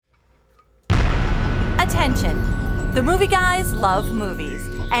Attention. The movie guys love movies.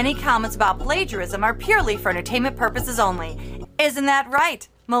 Any comments about plagiarism are purely for entertainment purposes only. Isn't that right,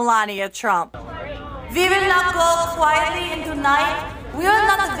 Melania Trump? We will not go quietly into night. We will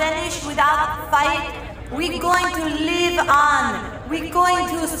not vanish without fight. We're going to live on. We're going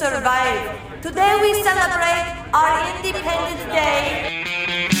to survive. Today we celebrate our Independence Day.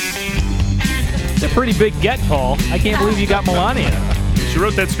 It's a pretty big get, Paul. I can't believe you got Melania. She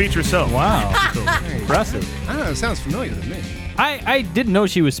wrote that speech herself. Wow. Impressive. I don't know, it sounds familiar to me. I didn't know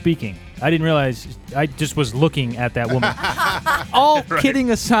she was speaking. I didn't realize. I just was looking at that woman. All kidding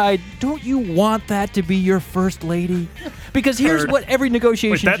aside, don't you want that to be your first lady? Because here's what every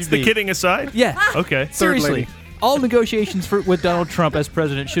negotiation Wait, that's should the be. kidding aside? Yeah. Okay. Seriously. All negotiations with Donald Trump as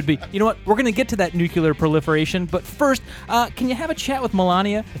president should be, you know what, we're going to get to that nuclear proliferation, but first, can you have a chat with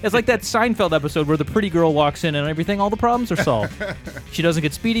Melania? It's like that Seinfeld episode where the pretty girl walks in and everything, all the problems are solved. She doesn't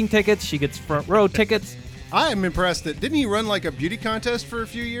get speeding tickets, she gets front row tickets. I am impressed that, didn't he run like a beauty contest for a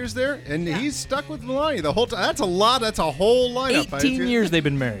few years there? And he's stuck with Melania the whole time. That's a lot, that's a whole lineup. 18 years they've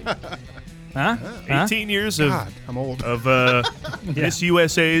been married. Huh? 18 years of, God, I'm old. of Miss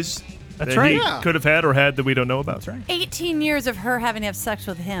USAs That's that right. he Yeah. could have had or had that we don't know about. That's right. 18 years of her having to have sex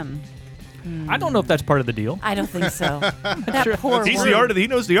with him. I don't know if that's part of the deal. I don't think so. That poor He woman.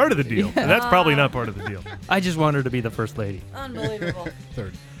 knows the art of the deal, and that's probably not part of the deal. I just want her to be the first lady. Unbelievable.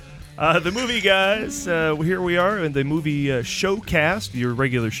 Third. The movie guys, here we are in the movie Showcast, your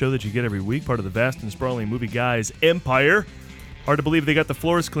regular show that you get every week, part of the vast and sprawling movie guys empire. Hard to believe they got the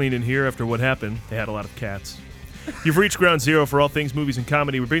floors cleaned in here after what happened. They had a lot of cats. You've reached ground zero for all things movies and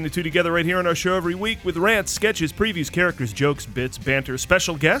comedy. We bring the two together right here on our show every week with rants, sketches, previews, characters, jokes, bits, banter,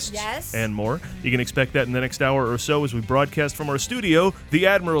 special guests, and more. You can expect that in the next hour or so as we broadcast from our studio, the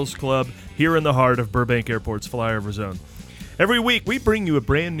Admirals Club, here in the heart of Burbank Airport's flyover zone. Every week, we bring you a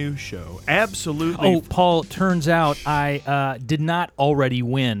brand new show. Absolutely. Oh, Paul, turns out I did not already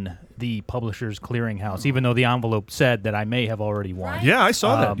win the Publishers Clearinghouse, even though the envelope said that I may have already won. Yeah, I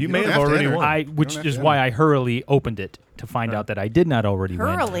saw that. You may have already won. Which is why I hurriedly opened it to find out that I did not already win.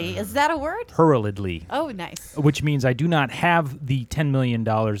 Hurley, is that a word? Hurriedly. Oh, nice. Which means I do not have the $10 million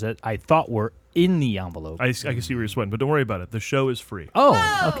that I thought were in the envelope. I can see where you're sweating, but don't worry about it. The show is free. Oh,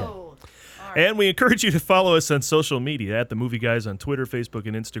 Whoa. okay. And we encourage you to follow us on social media at The Movie Guys on Twitter, Facebook,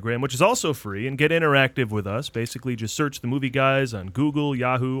 and Instagram, which is also free, and get interactive with us. Basically, just search The Movie Guys on Google,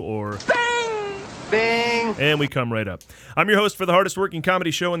 Yahoo, or Bing! And we come right up. I'm your host for the hardest working comedy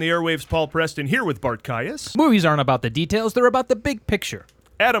show on the airwaves, Paul Preston, here with Bart Caius, Movies aren't about the details, they're about the big picture.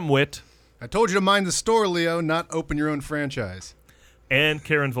 Adam Witt, I told you to mind the store, Leo, not open your own franchise. and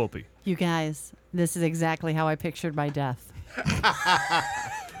Karen Volpe. You guys, this is exactly how I pictured my death.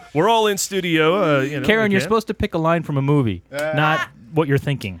 We're all in studio. Karen, you're again. supposed to pick a line from a movie, not what you're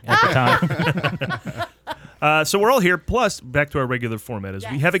thinking at the time. So we're all here. Plus, back to our regular format, as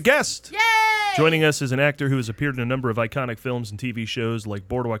we have a guest. Yay! Joining us is an actor who has appeared in a number of iconic films and TV shows like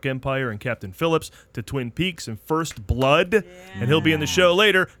Boardwalk Empire and Captain Phillips, to Twin Peaks and First Blood. And he'll be in the show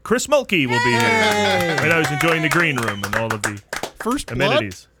later. Chris Mulkey will be here. Right now he's enjoying the green room and all of the First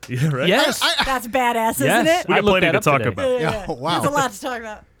amenities. Yeah, right? Yes. That's badass, isn't Yes. it? We I got looked plenty that to up talk today. about. Yeah, wow. There's a lot to talk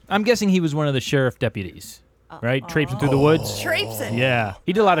about. I'm guessing he was one of the sheriff deputies, right? Traipsing through the woods. Traipsing. Yeah.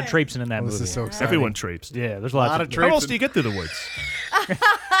 He did a lot of traipsing in that This movie. is so exciting. Everyone traipsed. Yeah, there's lots Lot of of How else traipsing. do you get through the woods?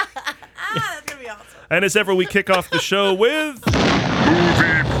 That's going to be awesome. And as ever, we kick off the show with...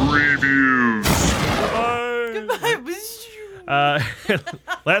 Movie previews.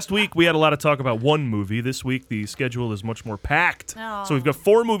 Last week, we had a lot of talk about one movie. This week, the schedule is much more packed. Oh. So we've got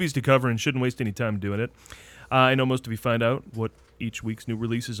 4 movies to cover and shouldn't waste any time doing it. I know most of you find out what each week's new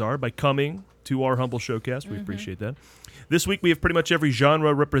releases are by coming to our humble showcast. We appreciate that. This week, we have pretty much every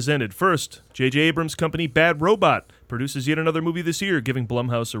genre represented. First, J.J. Abrams' company Bad Robot produces yet another movie this year, giving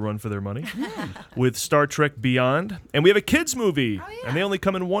Blumhouse a run for their money with Star Trek Beyond. And we have a kids' movie, and they only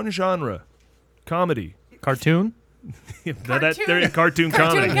come in one genre, comedy. Cartoon? They're in cartoon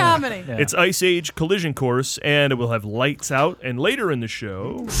comedy. comedy. Yeah. It's Ice Age Collision Course, and it will have Lights Out. And later in the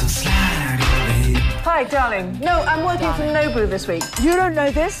show, Hi, darling. No, I'm working for Nobu this week. You don't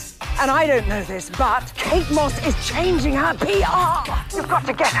know this, and I don't know this, but Kate Moss is changing her PR. You've got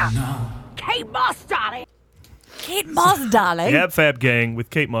to get her. No. Kate Moss, darling. Kate Moss, darling. the Ab Fab Gang with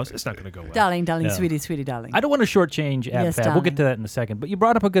Kate Moss. It's not going to go well. Darling, darling, Yeah. sweetie, sweetie, darling. I don't want to shortchange Ab Yes, Fab. We'll darling. get to that in a second. But you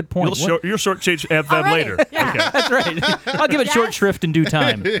brought up a good point. You'll shortchange Ab Fab Already? later. Yeah. Okay. That's right. I'll give it short shrift in due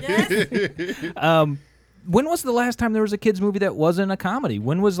time. When was the last time there was a kids movie that wasn't a comedy?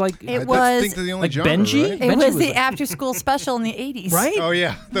 When was like It I was- think they're the only like genre, Benji? right? It Benji was was the like- after-school special in the 80s. right? Oh,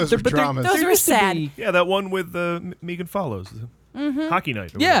 yeah. Those were But dramas. Those there were used to sad. be- Yeah, that one with Megan Follows. Hockey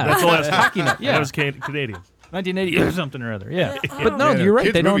Night. or Yeah. whatever. That's the last one. Hockey Night, yeah. That was Canadian. 1980 or something or other. Yeah. But no, Yeah, you're right.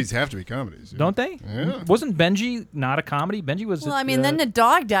 Kids' They movies have to be comedies. don't they? Yeah. Wasn't Benji not a comedy? Benji was. Well, I mean, then the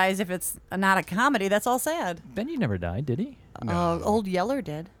dog dies if it's not a comedy. That's all sad. Benji never died, did he? Old Yeller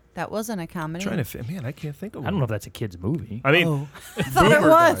did. That wasn't a comedy. Man, I can't think of one. I don't know if that's a kid's movie. I mean, I thought it Boomer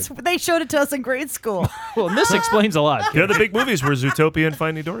was. died. They showed it to us in grade school. Well, and this explains a lot. the other big movies were Zootopia and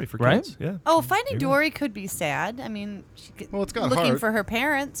Finding Dory for Right? kids. Yeah. Oh, Finding Dory could be sad. I mean, Well, it's got looking heart. for her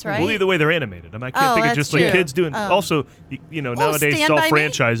parents, right? Well, either way, they're animated. I mean, I can't Oh, think of that's just like true. kids doing. Oh. Also, nowadays it's Stand all By Me?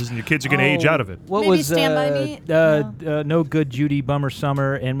 franchises, and your kids are going to age out of it. What Maybe was Stand By Me? No Good Judy Bummer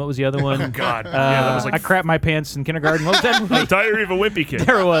Summer, and what was the other one? God, yeah, that was I like crap my pants in kindergarten. What was that movie? Diary of a Wimpy Kid.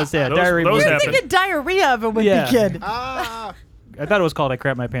 There it was. Yeah, Those- Diary. those of a happen. Wimpy. Get diarrhea of a wimpy Yeah. kid. Ah, I thought it was called I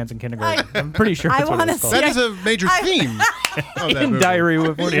crap my pants in kindergarten. I'm pretty sure I that's what it wanna was called. that is a major theme of that In movie. Diary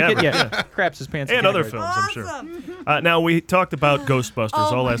with Wimpy Yeah, Kid. yeah. Yeah, craps his pants. in And other kindergarten. films, I'm sure. Now, we talked about Ghostbusters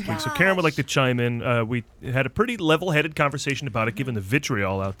all my last week, so gosh. Karen would like to chime in. We had a pretty level-headed conversation about it, given the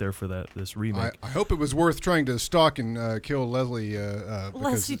vitriol out there for this remake. I hope it was worth trying to stalk and kill Leslie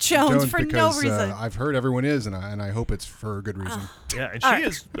Leslie Jones for no because, reason. I've heard everyone is, and I hope it's for a good reason. Yeah, and she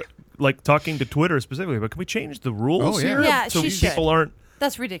is like talking to Twitter specifically, but can we change the rules Oh, yeah. here? Yeah, so she people should. aren't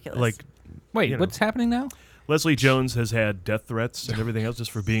That's ridiculous. like Wait, what's happening now? Leslie Jones has had death threats and everything else just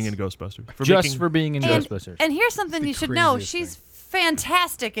for being in Ghostbusters. For being in and, Ghostbusters. and here's something The you should know. craziest She's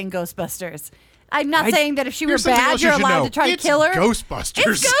fantastic in Ghostbusters. I'm not saying that if she were Here's something bad, else you're you should allowed know. to try It's to kill her. Ghostbusters.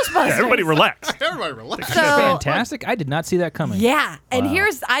 It's Ghostbusters. Yeah, everybody relax. Everybody relax. So, Fantastic. I did not see that coming. yeah, and Wow.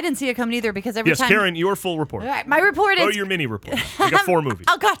 I didn't see it coming either because every Yes, time. Karen, your full report. All right, my report is. Oh, your mini report. We got 4 movies.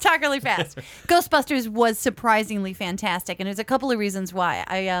 I'll go talk really fast. Ghostbusters was surprisingly fantastic, and there's a couple of reasons why.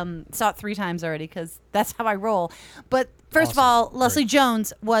 I saw it 3 times already because that's how I roll. But first of all, Leslie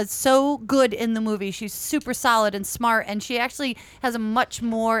Jones was so good in the movie. She's super solid and smart, and she actually has a much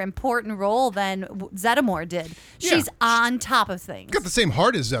more important role than Zeddemore did. Yeah. She's on top of things. Got the same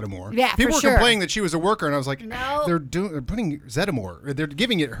heart as Zeddemore. Yeah, people for were sure. complaining that she was a worker, and I was like, No. they're putting Zeddemore. They're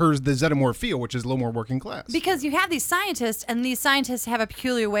giving it her the Zeddemore feel, which is a little more working class. Because you have these scientists, and these scientists have a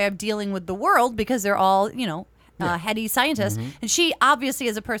peculiar way of dealing with the world because they're all, heady scientists. Mm-hmm. And she obviously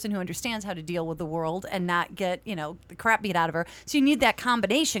is a person who understands how to deal with the world and not get, the crap beat out of her. So you need that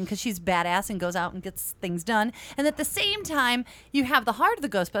combination because she's badass and goes out and gets things done. And at the same time, you have the heart of the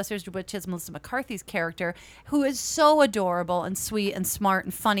Ghostbusters, which is Melissa McCarthy's character, who is so adorable and sweet and smart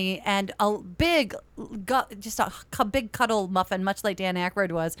and funny and a big cuddle muffin, much like Dan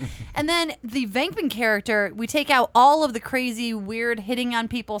Aykroyd was. And then the Venkman character, we take out all of the crazy, weird hitting on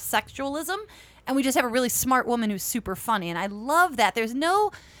people sexualism, and we just have a really smart woman who's super funny. And I love that.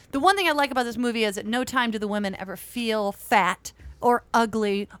 The one thing I like about this movie is at no time do the women ever feel fat or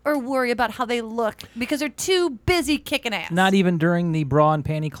ugly or worry about how they look because they're too busy kicking ass. Not even during the bra and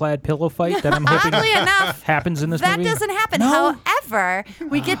panty clad pillow fight that I'm hoping Oddly enough, happens in this that movie. doesn't happen. No? However,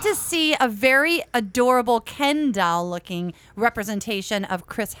 we get to see a very adorable Ken doll looking representation of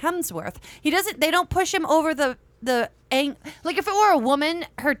Chris Hemsworth. They don't push him over like if it were a woman,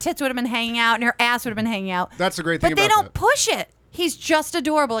 her tits would have been hanging out and her ass would have been hanging out. That's the great thing But they about don't that. push it. He's just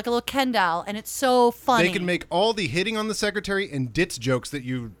adorable, like a little Ken doll, and it's so funny. They can make all the hitting on the secretary and ditz jokes that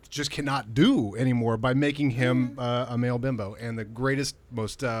you just cannot do anymore by making him a male bimbo. And the greatest,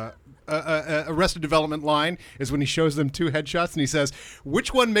 most Arrested Development line is when he shows them 2 headshots and he says,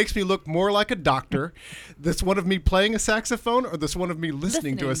 "Which one makes me look more like a doctor? This one of me playing a saxophone or this one of me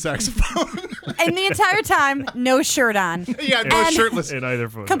listening to a saxophone?" And the entire time, no shirt on. Yeah, no, And- shirtless. In either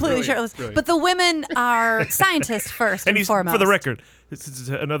photo. Completely Brilliant, shirtless. brilliant. But the women are scientists first and, And he's, foremost. for the record, this is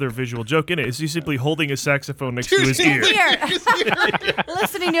another visual joke in it. Is he simply holding a saxophone next to his ear?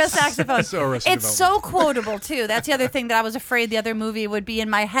 Listening to a saxophone. So Arrested It's so quotable too. That's the other thing that I was afraid the other movie would be in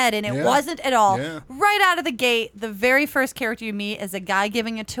my head, and it Yeah. wasn't at all. Yeah. Right out of the gate, the very first character you meet is a guy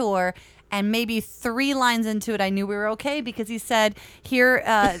giving a tour. And maybe 3 lines into it, I knew we were okay because he said, here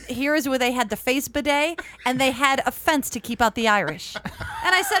is where they had the face bidet and they had a fence to keep out the Irish.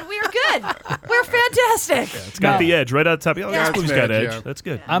 And I said, we're good. We're fantastic. It's got the edge right out the top. Oh, Yeah. this movie's got Edge, edge. yeah. That's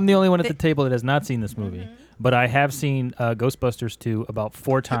good. I'm the only one at the table that has not seen this movie. But I have seen Ghostbusters 2 about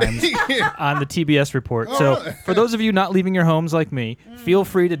 4 times on the TBS report. So for those of you not leaving your homes like me, feel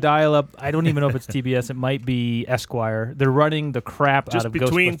free to dial up. I don't even know if it's TBS. It might be Esquire. They're running the crap out Just of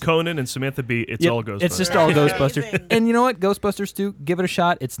between Ghostbusters. Conan and Samantha Bee, it's Yep, all Ghostbusters. It's just all Amazing. Ghostbusters. And you know what? Ghostbusters 2, give it a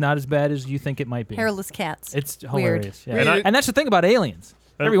shot. It's not as bad as you think it might be. Hairless cats. It's Weird. hilarious. Yeah. Weird. And that's the thing about aliens.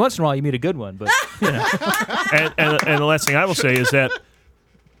 Every once in a while, you meet a good one, but and the last thing I will say is that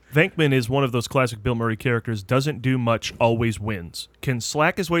Venkman is one of those classic Bill Murray characters, doesn't do much, always wins. Can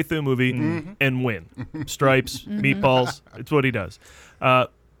slack his way through a movie and win. Stripes, meatballs, it's what he does.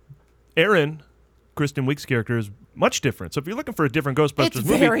 Erin, Kristen Wiig's character, is much different. So if you're looking for a different Ghostbusters It's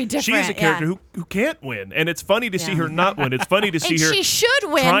movie, very different, she's a character who can't win. And it's funny to see her not win. It's funny to see her she should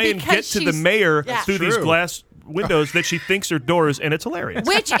win try and because get to the she's- mayor Yeah. through these True. glass windows that she thinks are doors, and it's hilarious.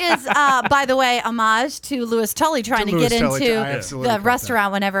 Which is, by the way, homage to Louis Tully trying to Louis get Tully, into I absolutely the caught that.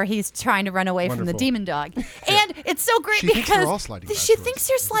 restaurant whenever he's trying to run away from the Wonderful. demon dog. And it's so great She thinks because we're all sliding glass she doors. thinks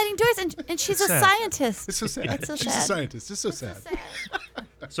they're sliding doors, and she's a sad. scientist. It's so sad. It's so She's a sad. scientist. It's so sad.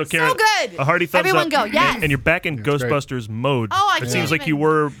 So, Karen, good. a hearty thumbs Everyone up. go, yes. And you're back in That's great. Ghostbusters mode. Oh, I It can't seems like even- you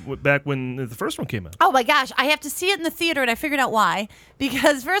were back when the first one came out. Oh my gosh, I have to see it in the theater, and I figured out why.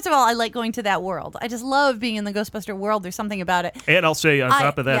 Because first of all, I like going to that world. I just love being in the Ghostbuster world. There's something about it. And I'll say on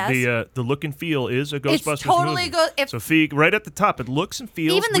top of that, yes. the look and feel is a Ghostbusters totally movie. So Feig, right at the top, it looks and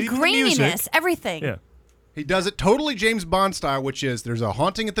feels. Even the leave music. graininess, everything. Yeah. He does it totally James Bond style, which is there's a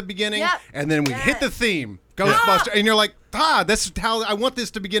haunting at the beginning, Yep. and then we hit the theme, Ghostbuster, and you're like, this is how I want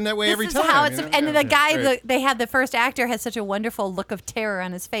this to begin that way This every is time. how it's, you know? and Yeah, the guy, great. they had the first actor has such a wonderful look of terror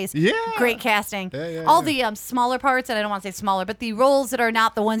on his face. Yeah. Great casting. Yeah, All the smaller parts, and I don't want to say smaller, but the roles that are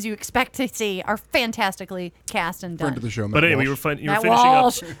not the ones you expect to see are fantastically cast and done. Friend of the show, But Matt anyway, Walsh. you were Matt finishing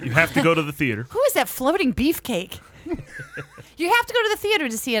Walsh. up. You have to go to the theater. Who is that floating beefcake? You have to go to the theater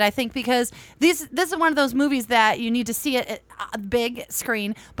to see it, I think, because this is one of those movies that you need to see it at a big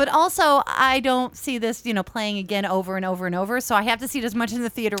screen. But also, I don't see this, playing again over and over and over. So I have to see it as much in the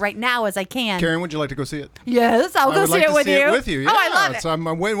theater right now as I can. Karen, would you like to go see it? Yes, I'll I go would see like it to with see you. it with you. Oh, I Yeah, love it. So I'm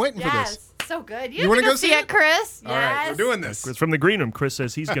waiting for Yes, this. so good. You want to go see it, Chris? All right, we're Yes. doing this. It's from the green room. Chris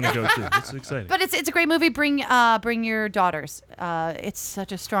says he's going to go too. It's exciting. But it's a great movie. Bring your daughters. It's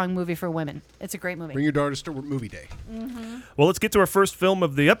such a strong movie for women. It's a great movie. Bring your daughters to movie day. Well, let's get to our first film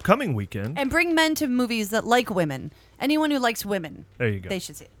of the upcoming weekend. And bring men to movies that like women. Anyone who likes women. There you go. They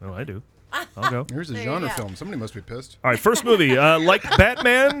should see it. Oh, I do. I'll go. Here's a There you genre go. film. Somebody must be pissed. All right, first movie. Like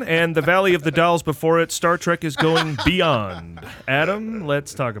Batman and the Valley of the Dolls before it, Star Trek is going beyond. Adam,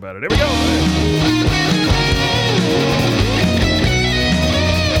 let's talk about it. Here we go.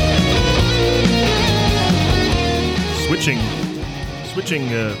 Switching,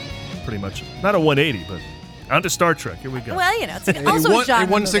 pretty much. Not a 180, but onto Star Trek. Here we go. Well, it's also a genre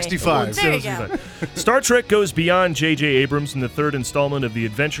 165. movie. There you go. Star Trek goes beyond J.J. Abrams in the third installment of the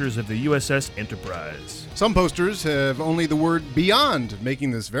adventures of the USS Enterprise. Some posters have only the word beyond,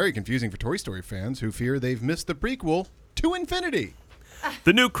 making this very confusing for Toy Story fans who fear they've missed the prequel to infinity.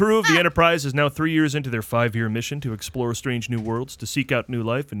 The new crew of the Enterprise is now 3 years into their 5-year mission to explore strange new worlds, to seek out new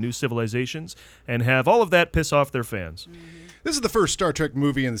life and new civilizations, and have all of that piss off their fans. This is the first Star Trek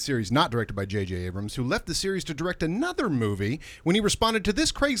movie in the series not directed by J.J. Abrams, who left the series to direct another movie when he responded to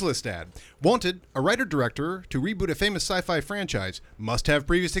this Craigslist ad. Wanted, a writer-director to reboot a famous sci-fi franchise. Must have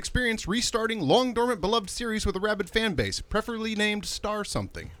previous experience restarting long-dormant beloved series with a rabid fan base, preferably named Star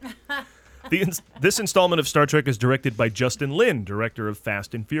Something. This installment of Star Trek is directed by Justin Lin, director of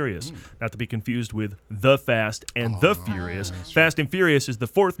Fast and Furious. Not to be confused with The Fast and The Furious. Fast and Furious is the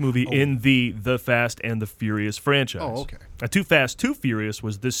fourth movie in the Fast and the Furious franchise. Oh, okay. Now, Too Fast, Too Furious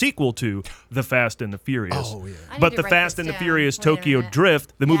was the sequel to The Fast and the Furious. Oh, yeah. I need But to The write Fast this and the down Furious later Tokyo in it.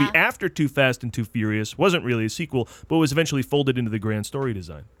 Drift, the movie Yeah. after Too Fast and Too Furious, wasn't really a sequel, but was eventually folded into the grand story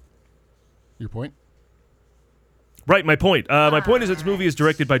design. Your point? Right, my point. My point is that this movie is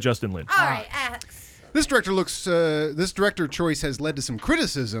directed by Justin Lin. All right. This director choice has led to some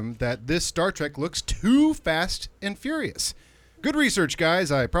criticism that this Star Trek looks too fast and furious. Good research,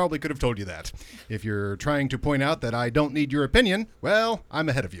 guys. I probably could have told you that. If you're trying to point out that I don't need your opinion, well, I'm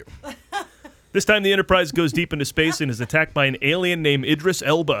ahead of you. This time, the Enterprise goes deep into space and is attacked by an alien named Idris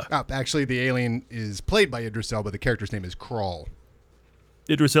Elba. Actually, the alien is played by Idris Elba. The character's name is Kral.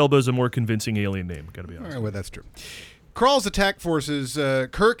 Idris Elba is a more convincing alien name, gotta be All honest. right, well, that's true. Krall's attack forces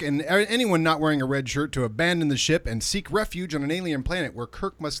Kirk and anyone not wearing a red shirt to abandon the ship and seek refuge on an alien planet where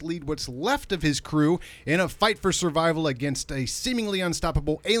Kirk must lead what's left of his crew in a fight for survival against a seemingly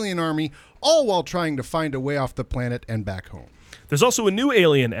unstoppable alien army, all while trying to find a way off the planet and back home. There's also a new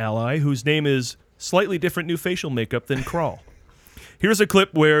alien ally whose name is slightly different new facial makeup than Krall. Here's a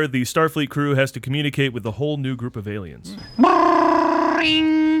clip where the Starfleet crew has to communicate with a whole new group of aliens.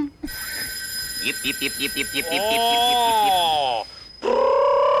 Yip, yip, yip, yip, yip, yip, yip, yip, yip, yip, yip.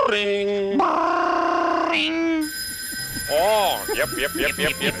 Oh, yep, yep, yep,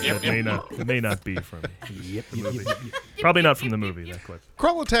 yep, yep, yep, It may not be from the movie. Probably not from the movie, that clip.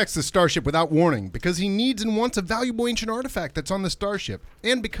 Krall attacks the starship without warning because he needs and wants a valuable ancient artifact that's on the starship,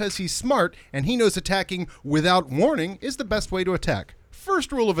 and because he's smart and he knows attacking without warning is the best way to attack.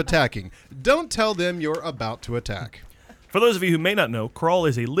 First rule of attacking: don't tell them you're about to attack. For those of you who may not know, Krall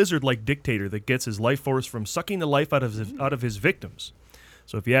is a lizard-like dictator that gets his life force from sucking the life out of his victims.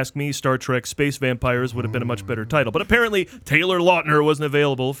 So if you ask me, Star Trek Space Vampires would have been a much better title. But apparently, Taylor Lautner wasn't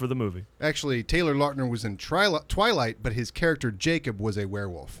available for the movie. Actually, Taylor Lautner was in Twilight, but his character Jacob was a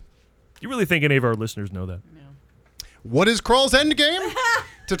werewolf. You really think any of our listeners know that? What is Krall's endgame?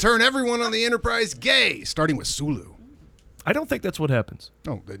 To turn everyone on the Enterprise gay, starting with Sulu. I don't think that's what happens.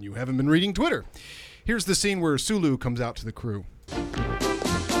 Oh, then you haven't been reading Twitter. Here's the scene where Sulu comes out to the crew.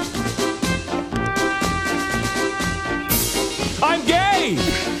 I'm gay!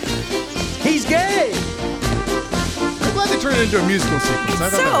 He's gay! I'm glad they turned it into a musical sequence. I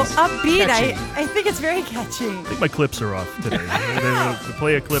It's thought so that was upbeat. catchy. I think it's very catchy. I think my clips are off today. They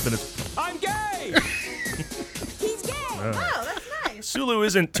play a clip and it's... I'm gay! He's gay. Oh, that's nice. Sulu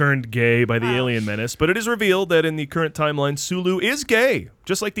isn't turned gay by the alien menace, but it is revealed that in the current timeline, Sulu is gay,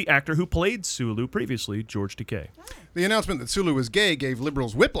 just like the actor who played Sulu previously, George Takei. The announcement that Sulu was gay gave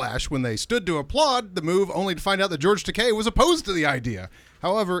liberals whiplash when they stood to applaud the move, only to find out that George Takei was opposed to the idea.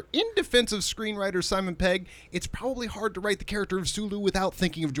 However, in defense of screenwriter Simon Pegg, it's probably hard to write the character of Sulu without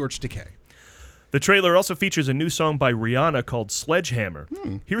thinking of George Takei. The trailer also features a new song by Rihanna called Sledgehammer.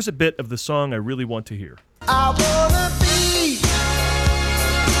 Here's a bit of the song I really want to hear. I wanna be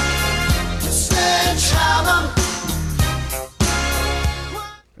Sledgehammer.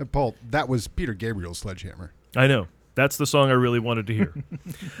 Paul, that was Peter Gabriel's Sledgehammer. I know. That's the song I really wanted to hear.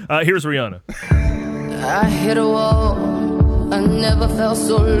 Here's Rihanna. I hit a wall. I never felt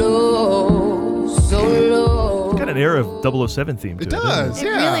so low, so low. Got an air of 007 theme to it. It does, It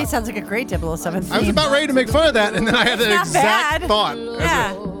yeah. really sounds like a great 007 theme. I was about ready to make fun of that, and then I had that Not exact bad. thought.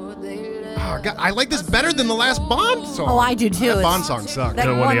 Yeah. Oh, God, I like this better than the last Bond song. Oh, I do too. That Bond song sucked. That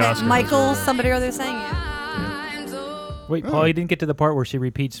That won one the that Oscar. Michael somebody or other sang. Wait, Paul, you didn't get to the part where she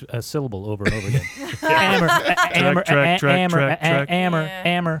repeats a syllable over and over again. Hammer, hammer, track, hammer, track. hammer, Yeah.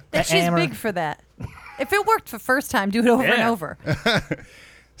 hammer, That she's hammer. big for that. If it worked the first time, do it over and Yeah. over.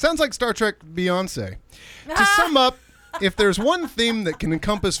 Sounds like Star Trek Beyonce. To sum up, if there's one theme that can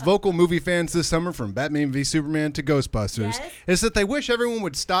encompass vocal movie fans this summer from Batman v Superman to Ghostbusters, Yes. is that they wish everyone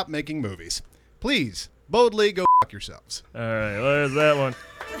would stop making movies. Please, boldly go fuck yourselves. All right, well, there's that one.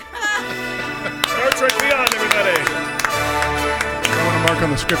 Star Trek Beyond, everybody. I want to mark on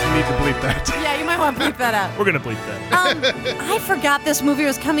the script, you need to bleep that. Yeah, you might want to bleep that out. We're going to bleep that. I forgot this movie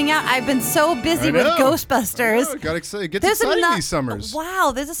was coming out. I've been so busy I with know. Ghostbusters. Oh, got excited. It gets There's exciting ano- these summers.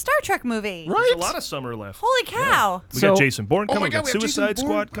 Wow, there's a Star Trek movie. Right? There's a lot of summer left. Holy cow. We So- got Jason Bourne Oh coming. my We God, got we have Jason Suicide Bourne.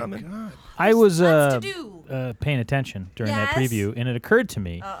 Squad coming. God. I was Lots to do. paying attention during that Yes? preview, and it occurred to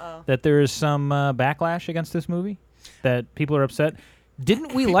me that there is some backlash against this movie, that people are upset.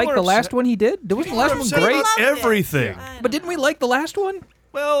 Didn't we People like are the last upset. one he did? Wasn't the last one Upset great? about Loved it. everything. But didn't we like the last one?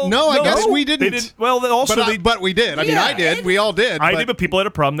 Well, No, I guess we They didn't. didn't. Well, also But we did. I mean, Yeah, I did. We all did. I did, but people had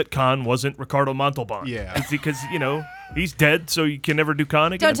a problem that Khan wasn't Ricardo Montalban. Yeah. It's because, he's dead, so you can never do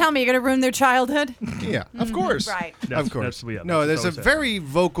Khan again. Don't tell me you're going to ruin their childhood. Yeah, of course. Right. That's- Of course. that's- yeah, No, that's there's a always very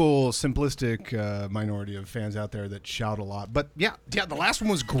vocal, simplistic minority of fans out there that shout a lot. But yeah, the last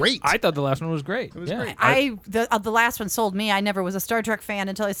one was great. I thought the last one was great. It was great. The last one sold me. I never was a Star Trek fan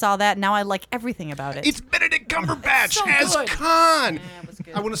until I saw that. Now I like everything about it. It's Benedict Cumberbatch so as good. Khan. it was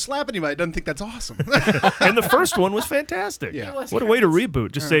good. I want to slap anybody. Doesn't think that's awesome. And the first one was fantastic. Yeah. It was What a way to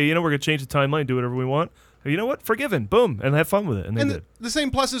reboot. Just say, we're going to change the timeline, do whatever we want. You know what? Forgiven. Boom. And have fun with it. And they And did. the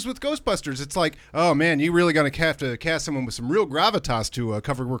same pluses with Ghostbusters. It's like, oh man, you really gonna have to cast someone with some real gravitas to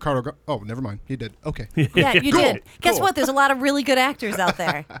cover Ricardo. Oh, never mind. He did. Okay. Yeah, you Cool. did. Guess Cool. what? There's a lot of really good actors out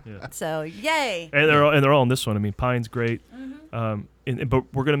there. So, yay. And they're all in this one. I mean, Pine's great. Mm-hmm.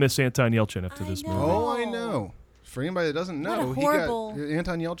 But we're going to miss Anton Yelchin after this movie. Oh, I know. For anybody that doesn't What a know, horrible-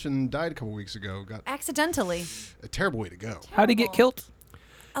 Anton Yelchin died a couple weeks ago. Got Accidentally. a terrible way to go. How'd he get killed?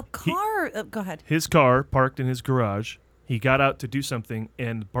 A car. Go ahead. His car parked in his garage. He got out to do something,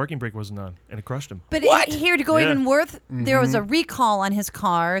 and the parking brake wasn't on, and it crushed him. But here to go Yeah. even worse, there was a recall on his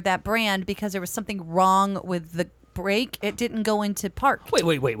car, that brand, because there was something wrong with the brake. It didn't go into park. Wait.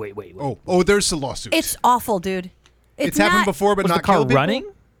 Oh, there's some lawsuits. It's awful, dude. It's happened not- before, but Was not the car killed people? running?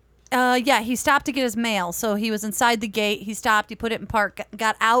 Yeah, he stopped to get his mail. So he was inside the gate. He stopped. He put it in park.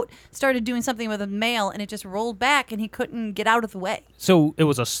 Got out. Started doing something with the mail, and it just rolled back, and he couldn't get out of the way. So it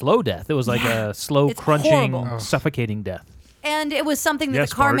was a slow death. It was like a slow, It's crunching, horrible. suffocating death. And it was something that Yes,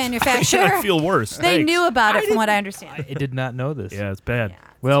 the car Bart. manufacturer. I feel worse. They Thanks. knew about it, from what I understand. I did not know this. Yeah, it's bad.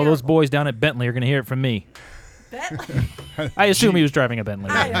 Well, those terrible. boys down at Bentley are going to hear it from me. I assume he was driving a Bentley,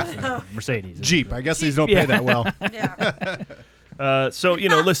 Mercedes. Jeep. I guess these don't Yeah. pay that well. So,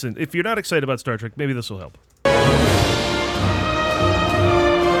 listen, if you're not excited about Star Trek, maybe this will help.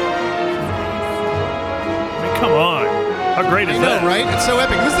 How great is I know, that? right? It's so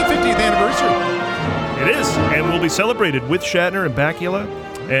epic. This is the 50th anniversary. It is, and will be celebrated with Shatner and Bakula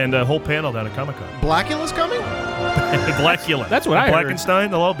and a whole panel down at Comic-Con. Blackula's coming? Blackula. That's what I heard. Blackenstein,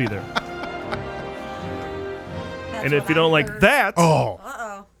 they'll all be there. And if you don't like that, Uh-oh.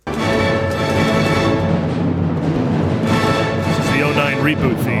 this is the 09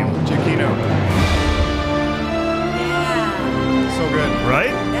 reboot theme. Giacchino. Yeah. So good.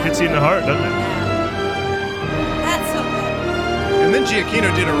 Right? Hits you in the heart, doesn't it? That's so good. And then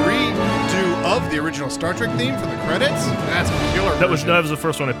Giacchino did a redo of the original Star Trek theme for the credits. That's a killer That was version. the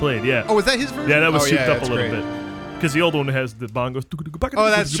first one I played, yeah. Oh, was that his version? Yeah, that was oh, souped up that's a little great. bit. Because the old one has the bongos. Oh,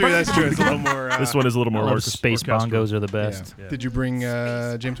 that's true. That's true. It's a little more. This one is a little more I love space orchestral. bongos are the Yeah. best. Yeah. Did you bring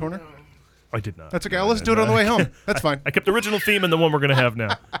James Horner? I did not. That's okay. I'll listen to it on the way home. That's fine. I kept the original theme and the one we're going to have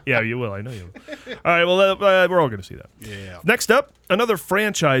now. Yeah, you will. I know you will. All right, well, we're all going to see that. Yeah. Next up, another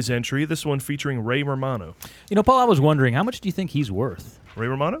franchise entry, this one featuring Ray Romano. You know, Paul, I was wondering, how much do you think he's worth? Ray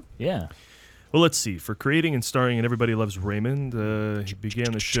Romano? Yeah. Well, let's see. For creating and starring in Everybody Loves Raymond, he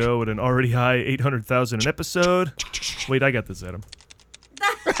began the show at an already high $800,000 an episode. Wait, I got this, Adam.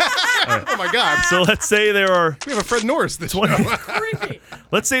 Oh my God. So let's say there are We have a Fred Norris this show.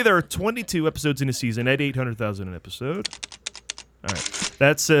 let's say there are 22 episodes in a season at $800,000 an episode. All right,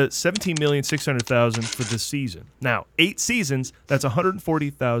 that's $17,600,000 for this season. Now, 8 seasons, that's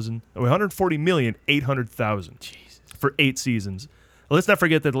 $140,800,000 for 8 seasons. Well, let's not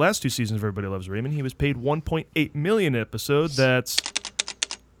forget that the last 2 seasons of Everybody Loves Raymond, he was paid $1.8 million an episode. That's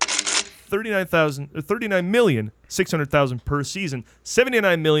 $39,600,000 per season,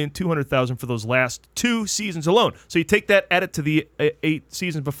 $79,200,000 for those last 2 seasons alone. So you take that, add it to the 8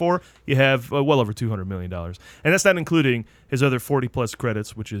 seasons before, you have well over $200 million, and that's not including his other 40+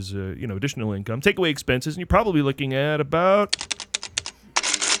 credits, which is additional income. Take away expenses, and you're probably looking at about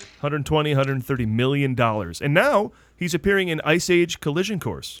 $130 million. And now he's appearing in Ice Age Collision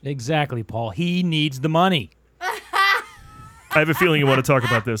Course. Exactly, Paul. He needs the money. I have a feeling you want to talk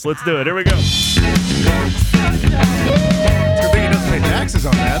about this. Let's do it. Here we go. It's a good thing he doesn't pay taxes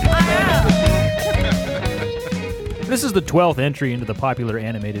on that. This is the 12th entry into the popular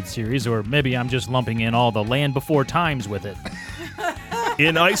animated series, or maybe I'm just lumping in all the Land Before Times with it.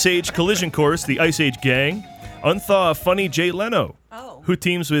 In Ice Age Collision Course, the Ice Age gang unthaw funny Jay Leno, who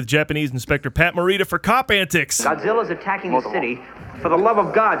teams with Japanese Inspector Pat Morita for cop antics. Godzilla's attacking the city. For the love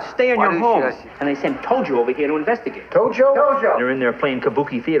of God, stay in your home. And they sent Tojo over here to investigate. Tojo? They're in there playing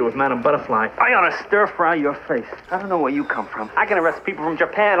kabuki theater with Madame Butterfly. I ought to stir-fry your face. I don't know where you come from. I can arrest people from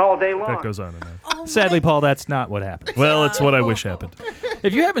Japan all day long. That goes on and on. Sadly, Paul, that's not what happened. Well, it's what I wish happened.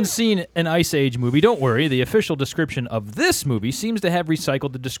 If you haven't seen an Ice Age movie, don't worry. The official description of this movie seems to have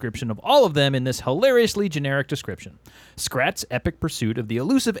recycled the description of all of them in this hilariously generic description. Scrat's epic pursuit of the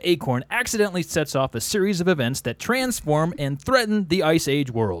elusive acorn accidentally sets off a series of events that transform and threaten the Ice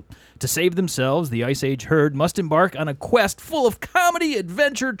Age world. To save themselves, the Ice Age herd must embark on a quest full of comedy,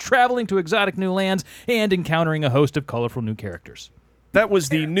 adventure, traveling to exotic new lands, and encountering a host of colorful new characters. That was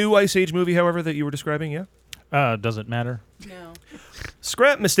the new Ice Age movie, however, that you were describing, yeah? Does it matter? No.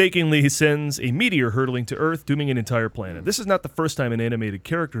 Scrat mistakenly sends a meteor hurtling to Earth, dooming an entire planet. This is not the first time an animated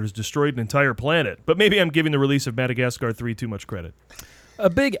character has destroyed an entire planet, but maybe I'm giving the release of Madagascar 3 too much credit. A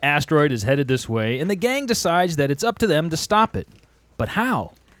big asteroid is headed this way, and the gang decides that it's up to them to stop it. But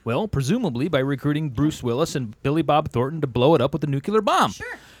how? Well, presumably by recruiting Bruce Willis and Billy Bob Thornton to blow it up with a nuclear bomb. Sure.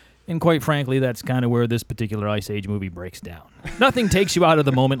 And quite frankly, that's kind of where this particular Ice Age movie breaks down. Nothing takes you out of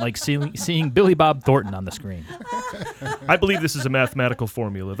the moment like seeing Billy Bob Thornton on the screen. I believe this is a mathematical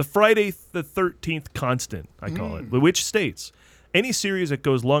formula. The Friday the 13th constant, I call it, which states any series that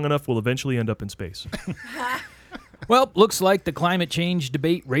goes long enough will eventually end up in space. Well, looks like the climate change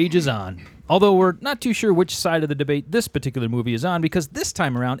debate rages on. Although we're not too sure which side of the debate this particular movie is on, because this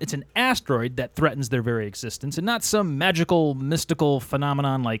time around it's an asteroid that threatens their very existence and not some magical, mystical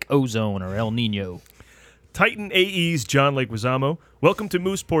phenomenon like ozone or El Nino. Titan AE's John Leguizamo, Welcome to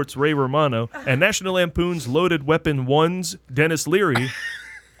Mooseport's Ray Romano, and National Lampoon's Loaded Weapon 1's Dennis Leary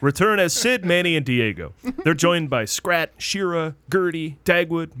return as Sid, Manny, and Diego. They're joined by Scrat, Shira, Gertie,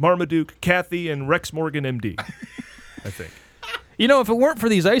 Dagwood, Marmaduke, Kathy, and Rex Morgan, MD, I think. You know, if it weren't for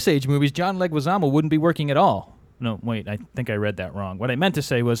these Ice Age movies, John Leguizamo wouldn't be working at all. No, wait, I think I read that wrong. What I meant to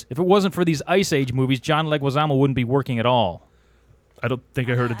say was, if it wasn't for these Ice Age movies, John Leguizamo wouldn't be working at all. I don't think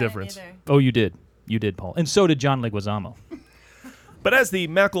I heard a difference. Oh, you did. You did, Paul. And so did John Leguizamo. But as the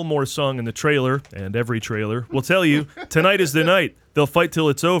Macklemore song in the trailer, and every trailer, will tell you, tonight is the night. They'll fight till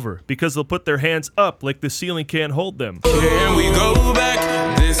it's over, because they'll put their hands up like the ceiling can't hold them. Can we go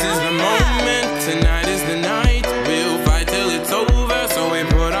back? This is the moment. Tonight is the night. We'll fight till it's over, so we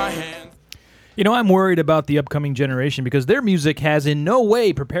put our hands. You know, I'm worried about the upcoming generation because their music has in no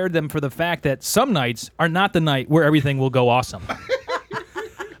way prepared them for the fact that some nights are not the night where everything will go awesome.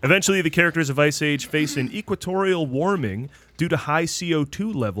 Eventually, the characters of Ice Age face an equatorial warming due to high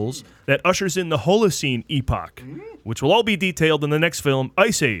CO2 levels that ushers in the Holocene epoch, which will all be detailed in the next film,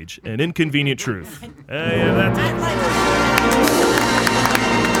 Ice Age, An Inconvenient Truth.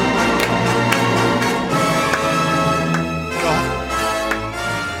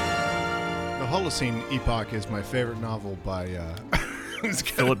 The Holocene epoch is my favorite novel by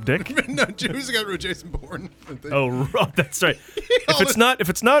Philip Dick? No, who's the guy who wrote Jason Bourne? Oh, that's right. If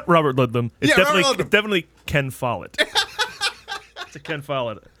it's not Robert Ludlum, it's definitely Ken Follett. It's a Ken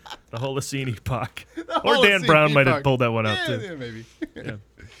Follett, the Holocene epoch. Or Dan Brown might have pulled that one out too. Yeah, maybe. Yeah.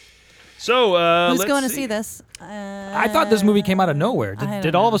 So who's let's going to see. see this? I thought this movie came out of nowhere.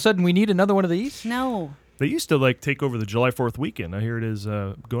 Did all of a sudden we need another one of these? No. They used to take over the July 4th weekend. I hear it is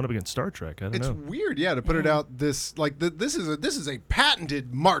going up against Star Trek. I don't It's know. weird, to put it out this this is a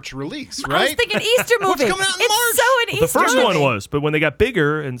patented March release, right? I was thinking Easter movie. What's coming out in March? It's so an The Easter first movie. one was, but when they got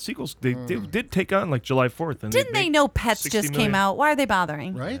bigger and sequels, they did take on July 4th. And Didn't they know Pets 60 just million. came out? Why are they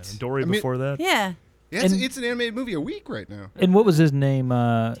bothering? Right? And Dory before that. Yeah. Yeah, it's an animated movie a week right now. And what was his name?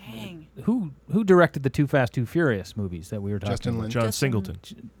 Dang. Who directed the Too Fast, Too Furious movies that we were talking Justin about? Lin. John Singleton.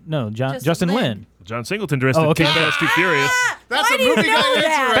 No, Justin Justin Lin. Lin. John Singleton directed Oh, okay. Too Fast, Too Furious. That's Why a do you movie know guy answer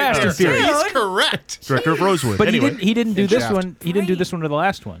that? right Fast there. and Furious. He's correct. Director of Rosewood. But anyway, he didn't do this Shaft. one. He didn't do this one or the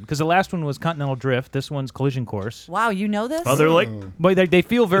last one because the last one was Continental Drift. This one's Collision Course. Wow, you know this? oh, they're like, But they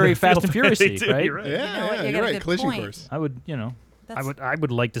feel very Fast and they Furious-y, do, right? you're right. Yeah, know what, you you're got a right. good Collision point. course. I would, That's- I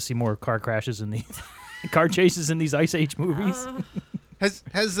would like to see more car crashes in the car chases in these Ice Age movies. Has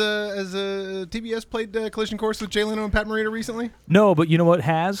TBS played Collision Course with Jay Leno and Pat Morita recently? No, but you know what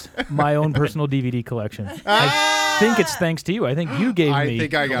has? My own personal DVD collection. I think it's thanks to you. I think you gave I me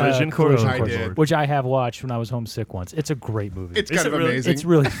think I got Collision it. Course. I did. which I have watched when I was homesick once. It's a great movie. It's Is kind it of really? amazing. It's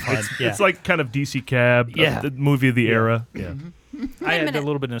really fun. Yeah. It's like kind of DC Cab, Yeah. the movie of the era. Yeah. I had a minute.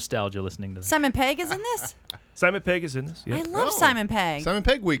 little bit of nostalgia listening to this. Simon Pegg is in this? Simon Pegg is in this. Yeah. I love Oh. Simon Pegg. Simon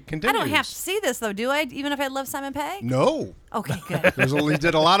Pegg Week I continues. don't have to see this, though, do I? Even if I love Simon Pegg? No. Okay, good. There's only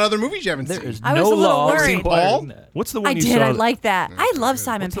did a lot of other movies you haven't There seen. is I was no a little law worried. requiring that. What's the one I you did. saw? I like that. I love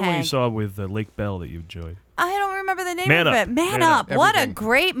Simon What's the one you Pegg. saw with Lake Bell that you enjoyed? I don't remember the name Man of Up. it. Man Man Up. Up. What a Everything.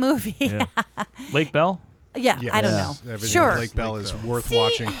 great movie. Yeah. Lake Bell? Yeah, Yes. I don't know. Everything Sure. with Lake Bell is worth See,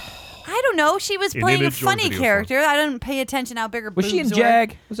 watching. I don't know. She was In playing a image or funny video character. I didn't pay attention how big her Was she in boobs were.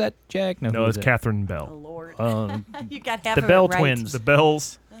 Jag? Was that Jag? No, who it's was it? Catherine Oh, Bell. Lord. Um, You got half the of Bell it right. twins. The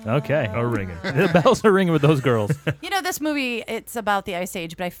bells Okay. are ringing. The bells are ringing with those girls. You know, this movie, it's about the Ice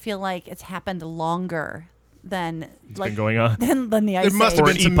Age, but I feel like it's happened longer than been going on. than the Ice There must Age. have Or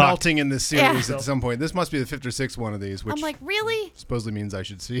been an some epoch. melting in this series Yeah. at some point. This must be the fifth or sixth one of these, which I'm like, really? supposedly means I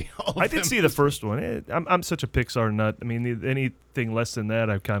should see all of I did them. see the first one. I'm such a Pixar nut. I mean, anything less than that,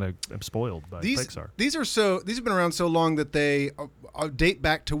 I kind of am spoiled by Pixar. These have been around so long that they date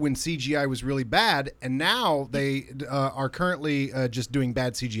back to when CGI was really bad, and now they are currently just doing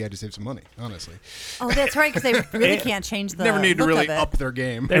bad CGI to save some money. Honestly, Oh, that's right, because they really can't change the never need to look really of it. up their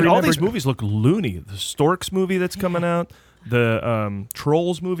game. And all these movies look loony. The Storks movie that's coming out, the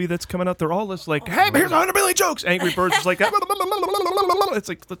Trolls movie that's coming out, they're all just like, hey, here's 100 million jokes. Angry Birds is like, it's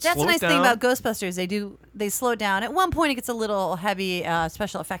like, let's That's slow the nice it down. thing about Ghostbusters. They slow it down. At one point, it gets a little heavy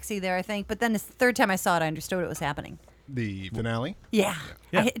special effectsy there, I think. But then the third time I saw it, I understood what was happening. The finale. Yeah.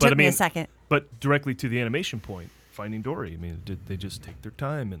 Yeah, It but took me a second. But directly to the animation point, Finding Dory. I mean, did they just take their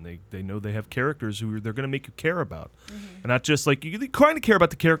time and they know they have characters who they're going to make you care about, and not just like you kind of care about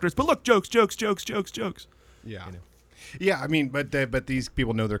the characters, but look, jokes. Yeah. Yeah, I mean, but these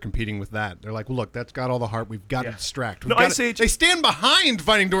people know they're competing with that. They're like, well, look, that's got all the heart. We've got to distract. No, Ice Age. They stand behind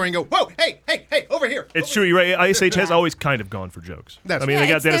Finding Dory and go, whoa, hey, over here. It's true. You're right. Ice Age has always kind of gone for jokes. That's I mean, Yeah, they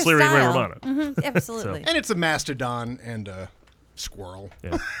got it's their Dennis Leary and Ray style. Romano. Mhm, absolutely. And it's a mastodon and a squirrel.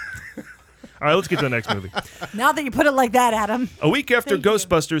 Yeah. All right, let's get to the next movie. Now that you put it like that, Adam. A week after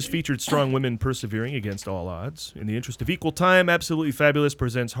Ghostbusters featured strong women persevering against all odds, in the interest of equal time, Absolutely Fabulous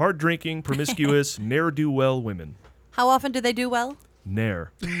presents hard-drinking, promiscuous, ne'er-do-well women. How often do they do well?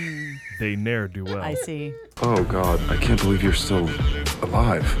 Ne'er. They ne'er do well. I see. Oh, God, I can't believe you're still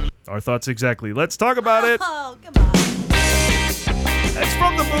alive. Our thoughts exactly. Let's talk about it. Oh, come on. That's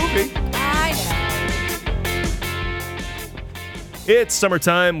from the movie. I know. It's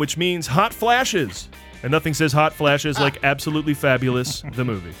summertime, which means hot flashes. And nothing says hot flashes like Absolutely Fabulous, the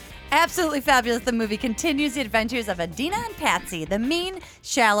movie. Absolutely Fabulous, the movie continues the adventures of Adina and Patsy, the mean,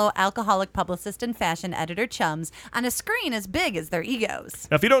 shallow, alcoholic publicist and fashion editor chums, on a screen as big as their egos.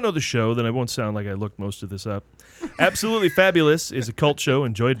 Now, if you don't know the show, then I won't sound like I looked most of this up. Absolutely Fabulous is a cult show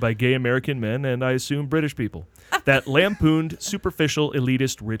enjoyed by gay American men and, I assume, British people that lampooned superficial,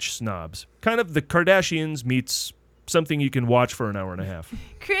 elitist, rich snobs. Kind of the Kardashians meets something you can watch for an hour and a half.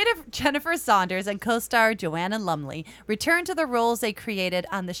 Creative Jennifer Saunders and co-star Joanna Lumley returned to the roles they created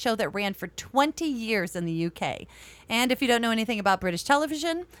on the show that ran for 20 years in the UK. And if you don't know anything about British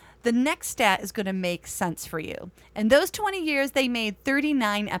television, the next stat is going to make sense for you. In those 20 years, they made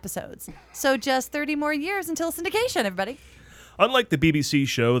 39 episodes. So just 30 more years until syndication, everybody. Unlike the BBC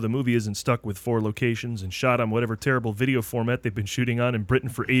show, the movie isn't stuck with 4 locations and shot on whatever terrible video format they've been shooting on in Britain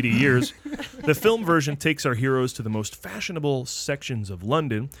for 80 years. The film version takes our heroes to the most fashionable sections of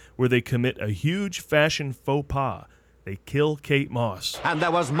London, where they commit a huge fashion faux pas. They kill Kate Moss. And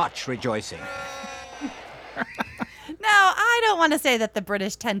there was much rejoicing. Now, I don't want to say that the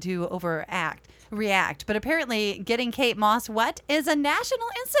British tend to react, but apparently getting Kate Moss wet is a national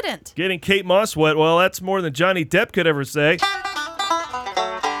incident. Getting Kate Moss wet, well, that's more than Johnny Depp could ever say.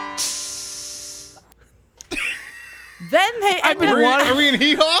 Then they end up... Are we in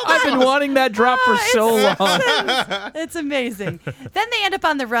hee-haw? I've been wanting that drop for so long. It's amazing. Then they end up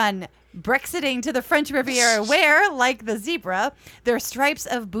on the run, Brexiting to the French Riviera, where, like the zebra, their stripes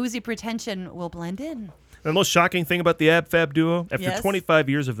of boozy pretension will blend in. The most shocking thing about the Ab Fab duo, after Yes? 25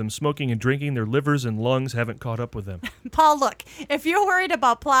 years of them smoking and drinking, their livers and lungs haven't caught up with them. Paul, look, if you're worried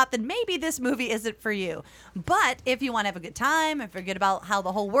about plot, then maybe this movie isn't for you. But if you want to have a good time and forget about how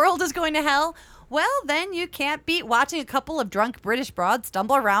the whole world is going to hell, well, then you can't beat watching a couple of drunk British broads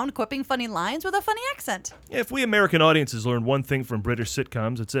stumble around quipping funny lines with a funny accent. If we American audiences learn one thing from British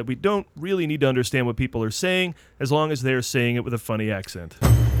sitcoms, it's that we don't really need to understand what people are saying as long as they're saying it with a funny accent.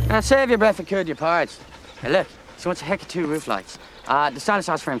 Save your breath and cure your parts. Hey, look, she wants a heck of 2 roof lights, the stylish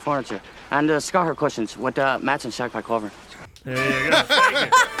house frame furniture, and Scar cushions with matching shack by cover. There you go.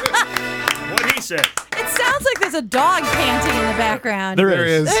 What he said. It sounds like there's a dog panting in the background. There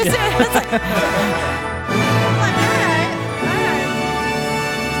is. It's like,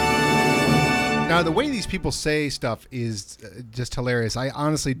 Now, the way these people say stuff is just hilarious. I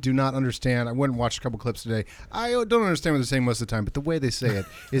honestly do not understand. I went and watched a couple clips today. I don't understand what they're saying most of the time, but the way they say it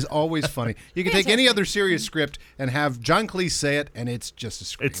is always funny. You can take any other serious script and have John Cleese say it, and it's just a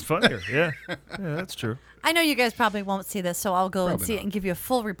scream. It's funnier, yeah. Yeah, that's true. I know you guys probably won't see this, so I'll go and Probably see it not. and give you a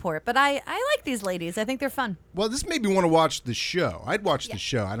full report. But I like these ladies. I think they're fun. Well, this made me want to watch the show. I'd watch the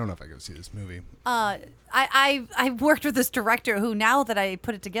show. I don't know if I go see this movie. I worked with this director who, now that I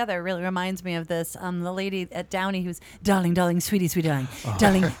put it together, really reminds me of this. The lady at Downey who's, darling, sweetie, darling.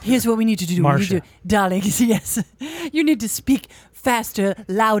 Darling, here's what we need to do. Marsha. Darling, yes. You need to speak faster,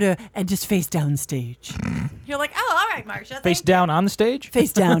 louder, and just face down stage. You're like, oh, all right, Marsha. Face down on the stage?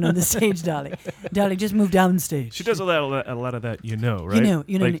 Face down on the stage, darling. Darling, just move down stage. She does a lot of that, right? You know.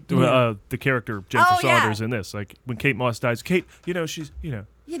 The character Jennifer Oh, yeah. Saunders in this, like when Kate Moss dies, Kate, she's, You know.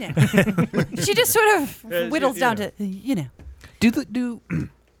 She just sort of whittles down to, Do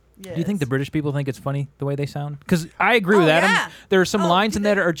you think the British people think it's funny the way they sound? Because I agree with Adam. yeah. There are some lines in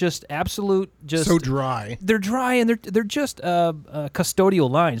that are just absolute, So dry. They're dry and they're just custodial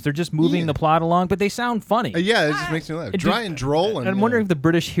lines. They're just moving the plot along, but they sound funny. Yeah, it just makes me laugh. Dry and droll. And I'm wondering if the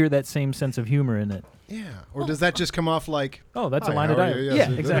British hear that same sense of humor in it. Yeah, or does that just come off like, oh, that's a "Hi, line of how are dialogue. you?" Yeah,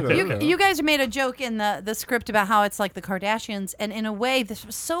 so- exactly. You guys made a joke in the script about how it's like the Kardashians, and in a way, this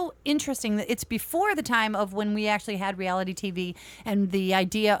was so interesting that it's before the time of when we actually had reality TV, and the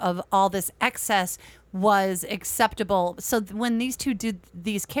idea of all this excess was acceptable. So when these two did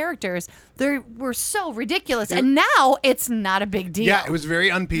these characters, they were so ridiculous, and now it's not a big deal. Yeah, it was very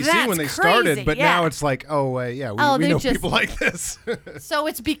un-PC That's when they crazy, started, but yeah. now it's like, we Oh, know they're just- people like this. So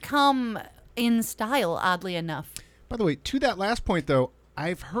it's become in style, oddly enough. By the way, to that last point, though,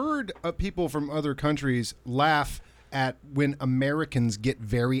 I've heard people from other countries laugh at when Americans get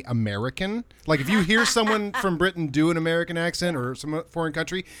very American. Like if you hear someone from Britain do an American accent or some foreign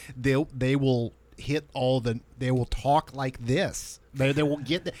country, they will hit they will talk like this. They will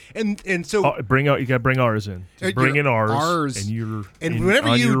get the, and so you gotta bring ours in. Just bring in ours, and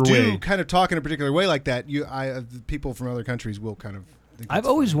whenever you do way. kind of talk in a particular way like that, people from other countries will kind of. I've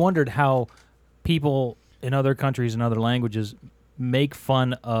always wondered how people in other countries and other languages make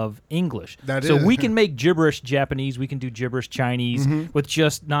fun of English. We can make gibberish Japanese, we can do gibberish Chinese with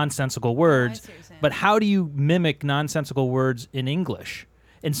just nonsensical words. But how do you mimic nonsensical words in English?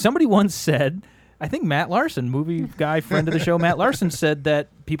 And somebody once said, I think Matt Larson, movie guy, friend of the show, Matt Larson said that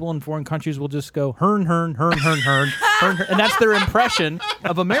people in foreign countries will just go hern, hern, hern, hern, hern, hern, hern, and that's their impression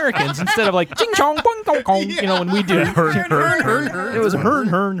of Americans instead of like ching chong, bong, gong, gong, when we do hern, hern, hern, hern. It was hern,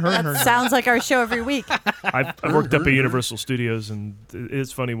 hern, hern, hern. Sounds like our show every week. I've worked up at Universal Studios, and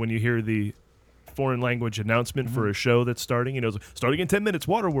it's funny when you hear the foreign language announcement for a show that's starting. It's like, starting in 10 minutes,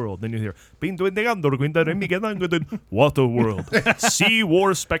 Waterworld. Then you hear Waterworld, Sea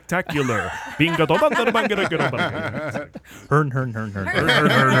War Spectacular. Hern, hern, hern,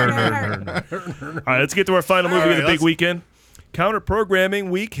 hern. All right, let's get to our final movie of the big weekend.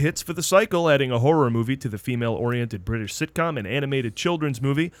 Counter-programming week hits for the cycle, adding a horror movie to the female-oriented British sitcom and animated children's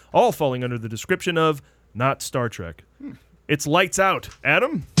movie, all falling under the description of not Star Trek. It's Lights Out.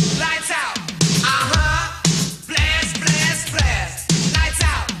 Adam? Lights out. Blast, blast, blast. Lights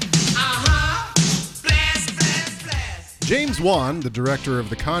out. Blast, blast, blast. James Wan, the director of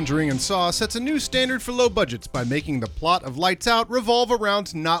The Conjuring and Saw, sets a new standard for low budgets by making the plot of Lights Out revolve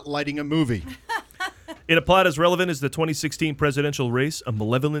around not lighting a movie. In a plot as relevant as the 2016 presidential race, a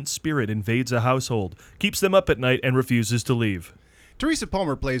malevolent spirit invades a household, keeps them up at night, and refuses to leave. Teresa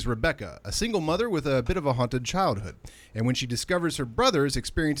Palmer plays Rebecca, a single mother with a bit of a haunted childhood. And when she discovers her brother is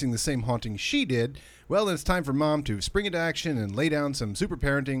experiencing the same haunting she did, well, then it's time for Mom to spring into action and lay down some super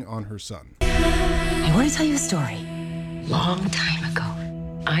parenting on her son. I want to tell you a story. Long time ago,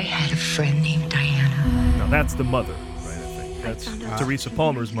 I had a friend named Diana. Now that's the mother, right? I think that's Teresa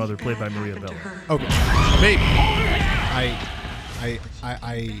Palmer's mother, played by Maria Bello. Okay, maybe.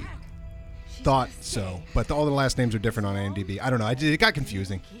 I thought so, but all the last names are different on IMDb. I don't know. It got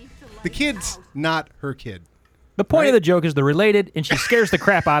confusing. The kid's not her kid. The point of the joke is they're related, and she scares the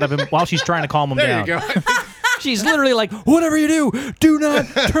crap out of him while she's trying to calm him down. There you go. She's literally like, whatever you do not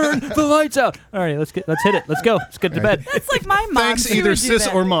turn the lights out. All right, let's hit it. Let's go. Let's get to bed. That's like my mom. Thanks She either would do sis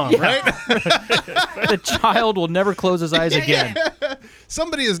that. or mom, right? The child will never close his eyes again.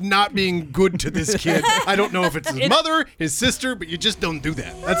 Somebody is not being good to this kid. I don't know if it's his mother, his sister, but you just don't do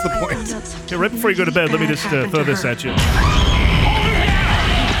that. That's the point. Okay, right before you go to bed, let me just throw this at you.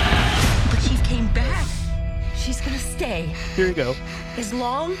 But she came back. She's gonna stay Here you go. as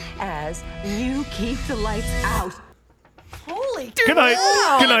long as you keep the lights out. Holy Good night.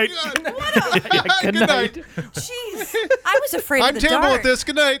 Good night. Good night. Jeez. I was afraid I'm of the terrible dark. at this.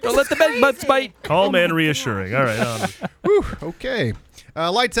 Good night. Don't let the bed butts bite. Calm and reassuring. All right, on. Whew, okay.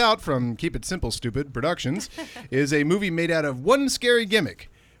 Lights Out from Keep It Simple, Stupid Productions is a movie made out of one scary gimmick.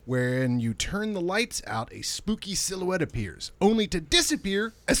 Wherein you turn the lights out, a spooky silhouette appears, only to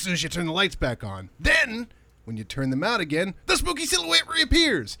disappear as soon as you turn the lights back on. Then, when you turn them out again, the spooky silhouette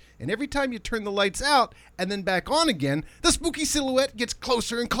reappears. And every time you turn the lights out and then back on again, the spooky silhouette gets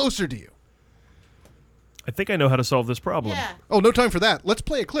closer and closer to you. I think I know how to solve this problem. Yeah. Oh, no time for that. Let's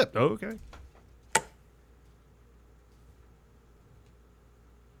play a clip. Oh, okay.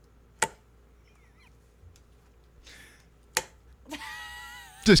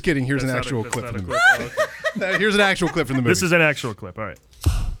 Just kidding. Here's an That's actual not clip a from the clip. movie. Oh, okay. Here's an actual clip from the movie. This is an actual clip. All right.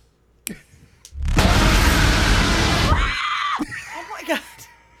 Oh my God.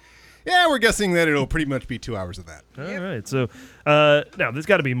 Yeah, we're guessing that it'll pretty much be 2 hours of that. All right. So now there's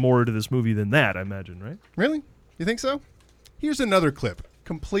got to be more to this movie than that, I imagine, right? Really? You think so? Here's another clip,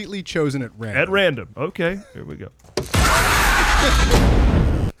 completely chosen at random. At random. Okay. Here we go.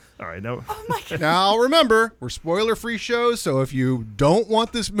 All right. Now. Oh my God. Now, remember, we're spoiler-free shows, so if you don't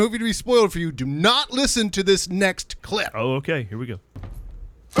want this movie to be spoiled for you, do not listen to this next clip. Oh, okay. Here we go.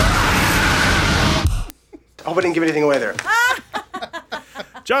 I hope I didn't give anything away there.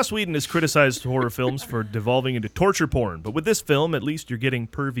 Joss Whedon has criticized horror films for devolving into torture porn, but with this film, at least you're getting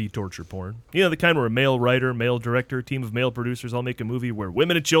pervy torture porn. You know, the kind where a male writer, male director, team of male producers all make a movie where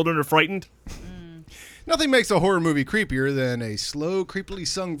women and children are frightened. Nothing makes a horror movie creepier than a slow, creepily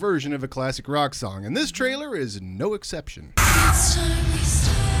sung version of a classic rock song, and this trailer is no exception. It's time we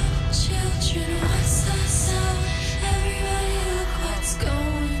stop, children, what's that sound? Everybody look what's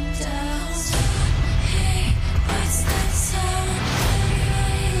going down. Hey, what's that sound?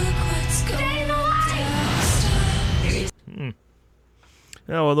 Everybody look what's going down.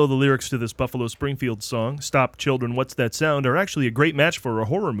 Now, although the lyrics to this Buffalo Springfield song, Stop Children, What's That Sound, are actually a great match for a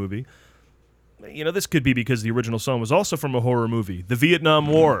horror movie, you know, this could be because the original song was also from a horror movie, the Vietnam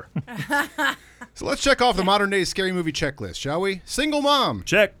War. So let's check off the modern-day scary movie checklist, shall we? Single mom.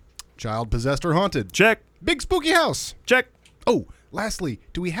 Check. Child possessed or haunted. Check. Big spooky house. Check. Oh, lastly,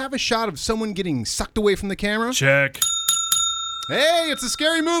 do we have a shot of someone getting sucked away from the camera? Check. Hey, it's a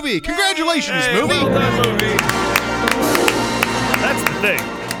scary movie. Congratulations, Hey, movie. well done, movie. That's the thing.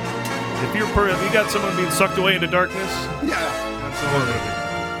 If you got someone being sucked away into darkness, that's a horror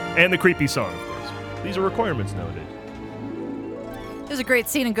movie. And the creepy song, of course. These are requirements nowadays. There's a great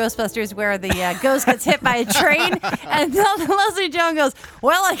scene in Ghostbusters where the ghost gets hit by a train, and Leslie Jones goes,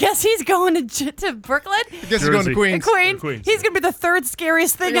 "Well, I guess he's going to Brooklyn. I guess he's going to Queens. Queens. He's going to be the third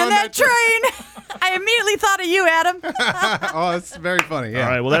scariest thing on that train." I immediately thought of you, Adam. Oh, it's very funny. Yeah. All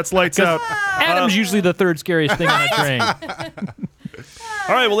right, well, that's Lights Out. Adam's usually the third scariest thing on a train.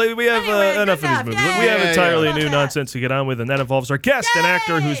 All right, well, we have enough of these movies. We have entirely new nonsense to get on with, and that involves our guest, an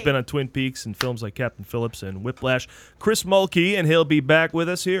actor who's been on Twin Peaks and films like Captain Phillips and Whiplash, Chris Mulkey, and he'll be back with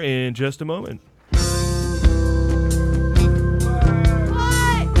us here in just a moment.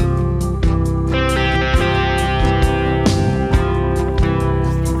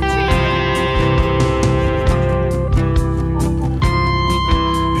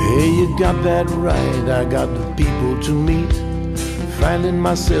 Hey, you got that right, I got the people to meet. Finding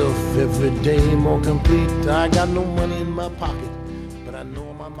myself every day more complete. I got no money in my pocket, but I know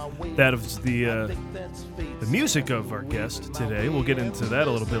I'm on my way. That is the music of our guest today. We'll get into that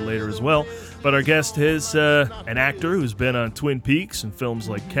a little bit later as well. But our guest is an actor who's been on Twin Peaks and films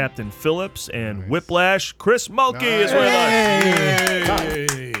like Captain Phillips and Whiplash. Chris Mulkey is with us.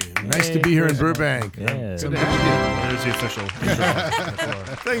 Hey. Nice to be here in Burbank. Yeah. There's the official intro.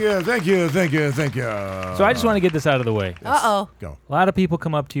 Thank you. So I just want to get this out of the way. Uh-oh. Go. A lot of people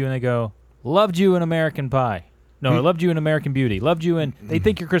come up to you and they go, "Loved you in American Pie." No, I loved you in American Beauty. Loved you in... They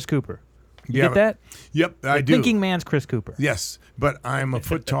think you're Chris Cooper. You get that? Yep, I do. Thinking man's Chris Cooper. Yes, but I'm a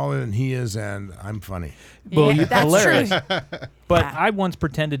foot taller than he is, and I'm funny. Well, you're that's hilarious. true. But I once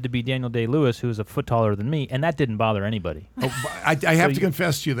pretended to be Daniel Day-Lewis, who was a foot taller than me, and that didn't bother anybody. I have to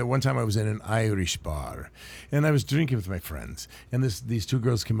confess to you that one time I was in an Irish bar, and I was drinking with my friends, and these two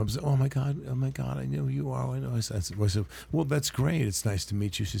girls came up and said, oh my God, I know who you are. I know. I said, well, that's great. It's nice to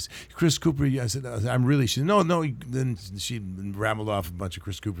meet you. She says, Chris Cooper. I said, I'm really. She said, no. Then she rambled off a bunch of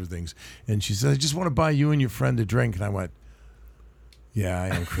Chris Cooper things, and she said, I just want to buy you and your friend a drink. And I went, yeah, I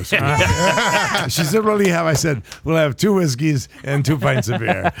am Chris Cooper. She said, what do you have? I said, we'll have 2 whiskeys and 2 pints of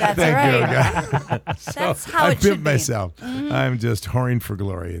beer. That's Thank you, right. guys. That's how I it should pimped be. myself. I'm just whoring for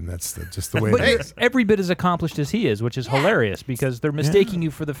glory, and that's just the way it But is. every bit as accomplished as he is, which is hilarious because they're mistaking you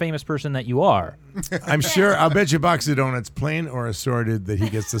for the famous person that you are. I'm sure. I'll bet you a box of donuts, plain or assorted, that he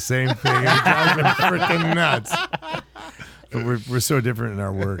gets the same thing. It drives me freaking nuts. But we're so different in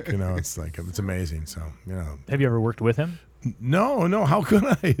our work, it's like it's amazing. So Have you ever worked with him? No. How could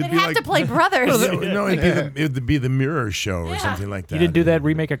I? It'd They'd have to play brothers. No, it'd be the Mirror Show or something like that. You didn't do that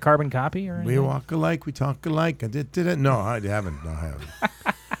remake a carbon copy or anything? We walk alike, we talk alike. I did it. No, I haven't. No, I haven't.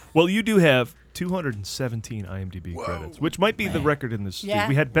 Well, you do have 217 IMDb credits, which might be the record in this. Yeah.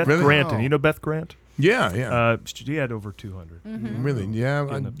 We had Beth Really? Grant, and you know Beth Grant? Yeah. She had over 200. Really? Yeah.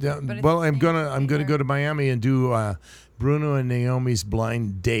 Well, I'm gonna go to Miami and do Bruno and Naomi's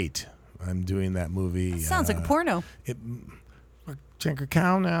Blind Date. I'm doing that movie. Sounds like a porno. Check a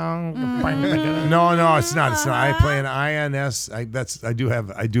cow now. No, it's not. It's not. I play an INS. I do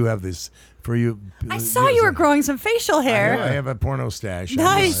have this for you. I saw you were growing some facial hair. I have a porno stash.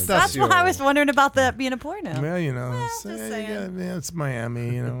 Nice. That's why I was wondering about that being a porno. Well, just saying. it's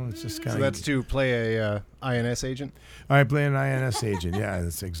Miami. It's just kind So of. that's to play a INS agent? I play an INS agent. Yeah,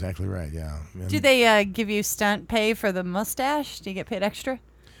 that's exactly right. Yeah. Do they give you stunt pay for the mustache? Do you get paid extra?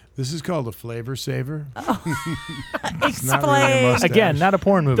 This is called a flavor saver. Explain. Not really a mustache. Again, not a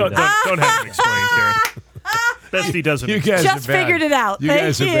porn movie. Don't have it explained, Karen. Bestie doesn't. You guys Just are bad. figured it out. You Thank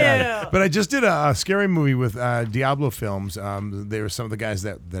guys are you. bad. But I just did a scary movie with Diablo Films. They were some of the guys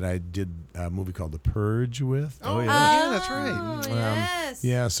that I did a movie called The Purge with. Oh, yeah, that's right. Yes.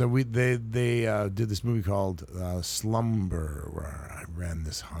 Yeah, so they did this movie called Slumber, where I ran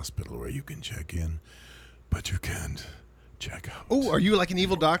this hospital where you can check in, but you can't check out. Oh, are you like an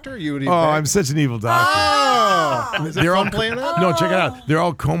evil doctor? I'm such an evil doctor. Oh! Is it They're fun all playing that? No, check it out. They're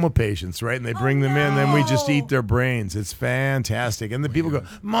all coma patients, right? And they bring them in, then we just eat their brains. It's fantastic. And the people go,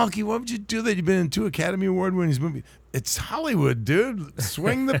 Mulkey, why would you do that? You've been in 2 Academy Award winning movies. It's Hollywood, dude.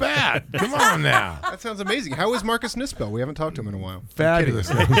 Swing the bat. Come on now. That sounds amazing. How is Marcus Nispel? We haven't talked to him in a while. Fabulous.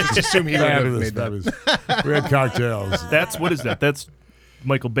 Just assume he would have Fabulous. made that. Fabulous. We had cocktails. What is that? That's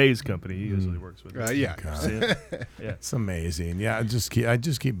Michael Bay's company. He usually works with. Yeah. Yeah. It's amazing. Yeah, I just keep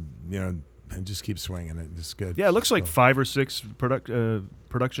swinging it. It's good. Yeah, it looks like 5 or 6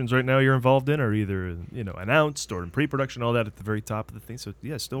 productions right now you're involved in, are either announced or in pre-production, all that at the very top of the thing. So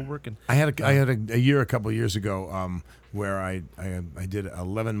yeah, still working. I had a couple of years ago where I did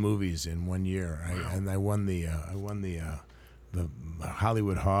 11 movies in 1 year, and I won the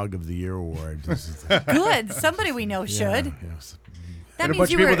Hollywood Hog of the Year award. Good. Somebody we know should. Yeah, yes. That And a means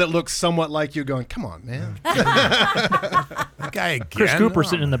bunch you of people were. that look somewhat like you going, come on, man. That guy again. Chris Cooper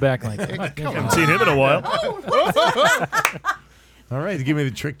sitting in the back like, Haven't seen him in a while. All right, give me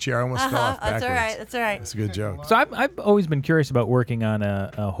the trick chair. I almost fell off backwards. That's all right. That's all right. That's a good joke. So I've always been curious about working on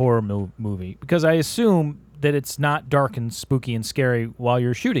a horror movie because I assume that it's not dark and spooky and scary while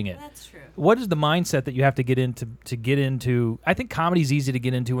you're shooting it. That's true. What is the mindset that you have to get into? I think comedy's easy to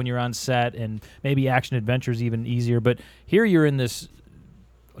get into when you're on set, and maybe action adventure's even easier. But here you're in this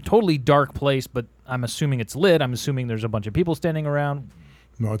totally dark place, but I'm assuming it's lit. I'm assuming there's a bunch of people standing around.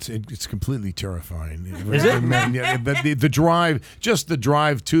 No, it's completely terrifying. Is it? Yeah, the drive, just the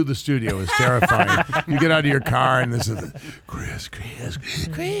drive to the studio is terrifying. You get out of your car and this is Chris,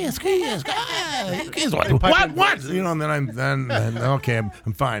 what? You know, and then okay,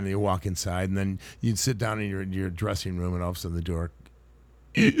 I'm fine. And you walk inside, and then you sit down in your dressing room, and all of a sudden the door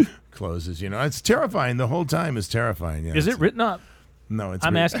closes. You know, it's terrifying. The whole time is terrifying. Yeah, Is it written up? No, it's.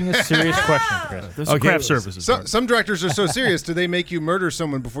 I'm asking a serious question, Chris. There's some craft services. Some directors are so serious. Do they make you murder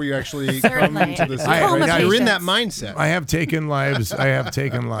someone before you actually come to the set? You're in that mindset. I have taken lives. I've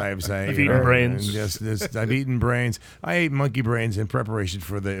eaten brains. Yes, I've eaten brains. I ate monkey brains in preparation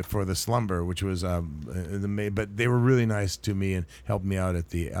for the slumber, which was but they were really nice to me and helped me out at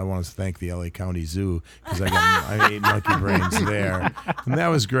the. I want to thank the LA County Zoo because I ate monkey brains there, and that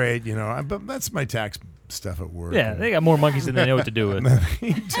was great. You know, but that's my tax stuff at work. Yeah, they got more monkeys than they know what to do with.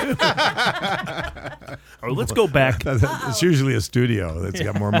 Or let's go back. It's usually a studio that's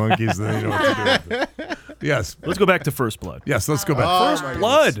got more monkeys than they know what to do with. Yes. Let's go back to First Blood. Yes, let's go back. First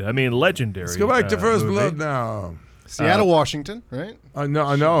Blood. I mean, legendary. Let's go back to First movie. Blood now. Seattle, Washington, right?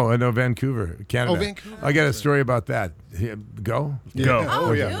 No, Vancouver, Canada. Oh, Vancouver. I got a story about that. Here, go? Yeah. Go.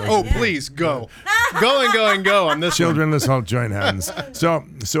 Oh, yeah. Oh, please, go. Go on this Children, one. let's all join hands. So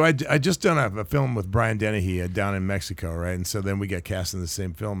I just done a film with Brian Dennehy down in Mexico, right? And so then we got cast in the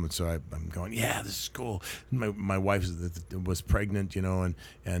same film, and so I'm going, yeah, this is cool. My wife was pregnant, you know,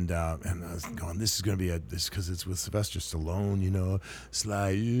 and I was going, this is going to be this because it's with Sylvester Stallone, you know, Sly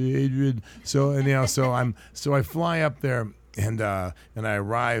Adrian. So I fly up there and I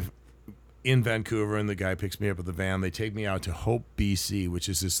arrive in Vancouver, and the guy picks me up with the van. They take me out to Hope, BC, which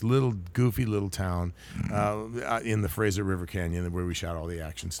is this little goofy little town in the Fraser River Canyon where we shot all the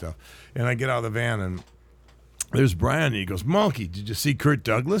action stuff. And I get out of the van, and there's Brian, and he goes, Mulkey, did you see Kirk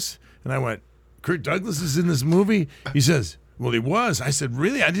Douglas? And I went, Kirk Douglas is in this movie? He says, well, he was. I said,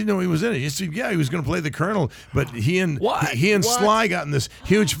 really? I didn't know he was in it. He said, yeah, he was going to play the Colonel, but he and Sly got in this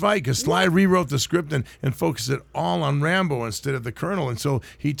huge fight because Sly rewrote the script and focused it all on Rambo instead of the Colonel. And so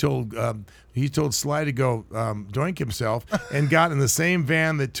he told Sly to go doink himself and got in the same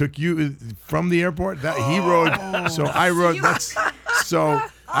van that took you from the airport. That he rode. So I rode.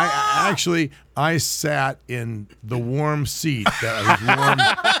 I sat in the warm seat that was warmed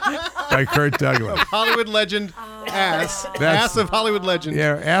by Kirk Douglas. Hollywood legend ass of Hollywood legend.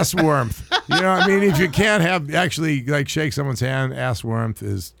 Yeah, ass warmth. You know, I mean, if you can't have actually like shake someone's hand, ass warmth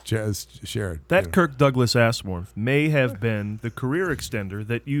is just shared. That Kirk Douglas ass warmth may have been the career extender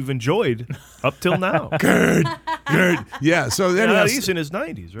that you've enjoyed up till now. Good. Yeah. So then he's in his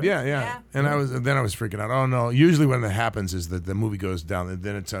 90s, right? Yeah. And I was freaking out. Oh no! Usually when that happens is that the movie goes down, and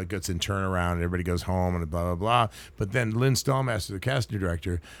then it gets in turnaround, and everybody goes home, and blah blah blah. But then Lynn Stallmaster, the casting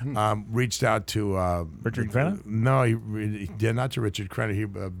director, reached out to Richard Crenna. No, he did not to Richard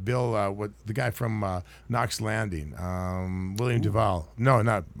Crenna. Bill, the guy from Knox Landing, William Duvall. No,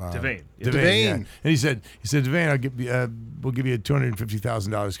 not Devane. Devane. Yeah. And he said, Devane, we'll give you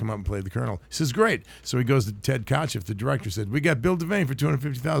 $250,000. Come up and play the Colonel. He says, great. So he goes to Ted Kotcheff, the director, said, we got Bill Devane for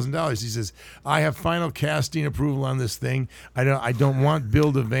 $250,000. He says, I have final casting approval on this thing. I don't want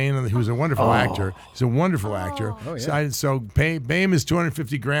Bill Devane, who's a wonderful actor. He's a wonderful actor. Oh, yeah. So pay him his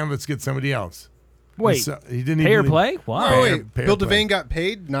 $250,000. Let's get somebody else. Wait, so he didn't pay or even play? Wow. Bill Devane got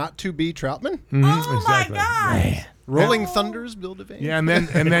paid not to be Troutman? Mm-hmm, exactly. My God. Yeah. Rolling Thunder's Bill Devane. Yeah, and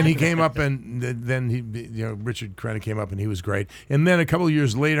then he came up, and then Richard Crenna came up, and he was great. And then a couple of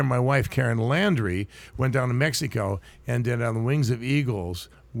years later, my wife Karen Landry went down to Mexico and did On the Wings of Eagles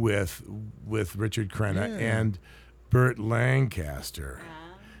with Richard Crenna and Burt Lancaster,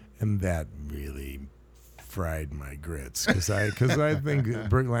 and that really fried my grits because I think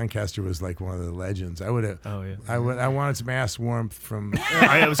Burt Lancaster was like one of the legends. I would have. Oh yeah. I wanted some ass warmth from.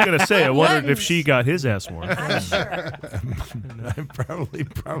 I was gonna say. I wondered if she got his ass warmth. I'm sure. Probably.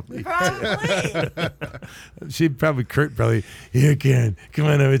 She'd probably Kurt probably. Here, Karen, come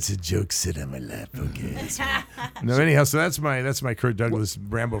on over. It's a joke. Sit on my lap, okay? No, anyhow. So that's my Kurt Douglas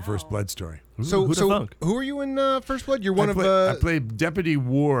Rambo First Blood story. So who are you in First Blood? You're one I played Deputy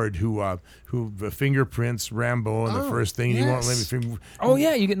Ward, who fingerprints against Rambo in the first thing. He won't let me finger. Oh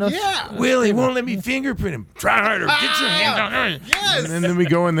yeah, you get no. Yeah. Will, he won't let me fingerprint him. Try harder. Get your hand down there. Yes. And then we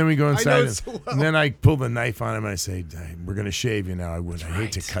go inside. know And, so well. and then I pull the knife on him and I say, "We're gonna shave you now. I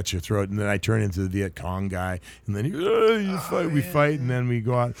hate to cut your throat." And then I turn into the Viet Cong guy. And then you fight. We fight, and then we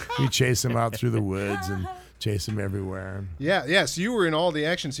go out. We chase him out through the woods and chase him everywhere. Yeah. So you were in all the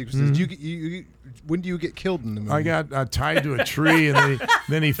action sequences. Mm-hmm. When do you get killed in the movie? I got tied to a tree, and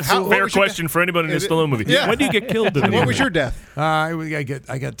then he flew. Fair question for anybody in a Stallone movie. Yeah. When do you get killed in the movie? What was your death? I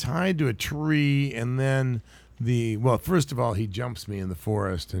got tied to a tree, and then first of all, he jumps me in the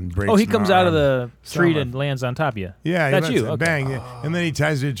forest and breaks. Oh, he comes out of the tree Summer. and lands on top of you. Yeah, that's he you. lets it Okay. bang, yeah. And then he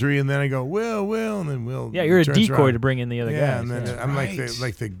ties to a tree, and then I go, Will, and then Will. Yeah, you're a turns decoy around. to bring in the other Yeah, guys. and then Yeah. I'm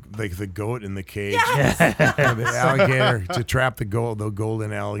like the goat in the cage, or the alligator to trap the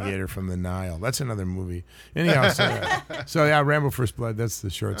golden alligator from the Nile. That's another movie. Anyhow, so Rambo First Blood. That's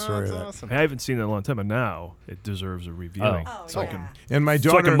the short story of that. Awesome. I haven't seen it in a long time, but now it deserves a reviewing. Oh, and my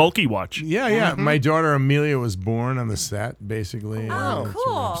daughter, it's like a Mulkey watch. Yeah, Mm-hmm. My daughter Amelia was born on the set, basically. Oh,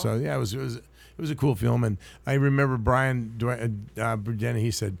 cool. So yeah, it was a cool film, and I remember Brian Burdena.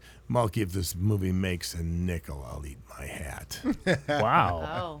 He said, "Mulkey, if this movie makes a nickel, I'll eat my hat." Wow.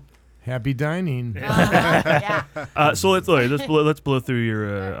 Oh. Happy dining. Yeah. So let's blow through your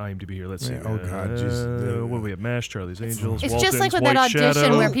IMDb here. Let's see. Yeah, oh, God, just, what do we have? MASH, Charlie's Angels, It's Waltons, just like with White that audition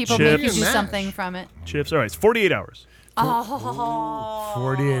Shadow, where people make you Chips. do Mash. something from it. Chips. All right, it's 48 hours. Oh.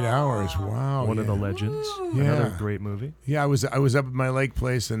 48 hours. Wow. One of the legends. Yeah. Another great movie. Yeah, I was up at my lake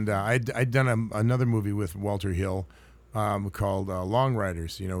place, and I'd done another movie with Walter Hill called Long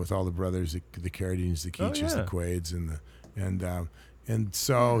Riders. With all the brothers, the Carradines, the Keaches, the Quaids, and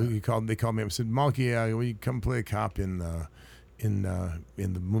so they called me up and said, "Mulkey, will you come play a cop in the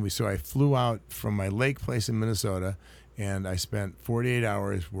movie?" So I flew out from my lake place in Minnesota, and I spent 48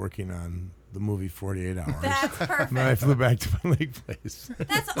 hours working on the movie 48 Hours. That's perfect. And then I flew back to my lake place.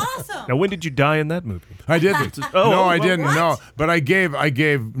 That's awesome. Now, when did you die in that movie? I didn't. Oh, I didn't. what? No, but I gave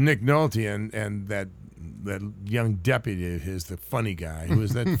Nick Nolte and that young deputy of his, the funny guy. Who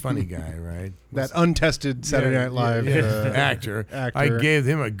was that funny guy, right? That untested Saturday Night Live actor. I gave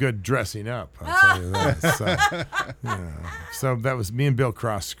him a good dressing up. I'll tell you that. So that was me and Bill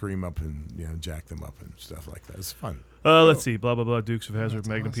Cross scream up and jack them up and stuff like that. It's fun. Let's see. Blah, blah, blah. Dukes of Hazzard,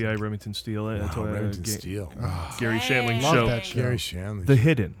 Magnum awesome. PI, Remington Steele. Remington Steele. Gary Shandling Love Show. that show. Gary Shandling. The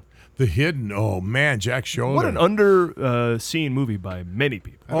Hidden. The Hidden. Oh man, Jack Shoulder. What an under-seen movie by many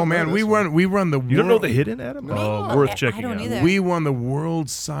people. Oh man, we won the. You don't know The Hidden, Adam? No. Worth I checking don't out. either. We won the World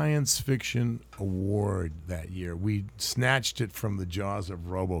Science Fiction Award that year. We snatched it from the jaws of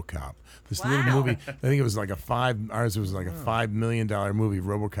RoboCop. This little movie, I think it was like ours was like a $5 million movie.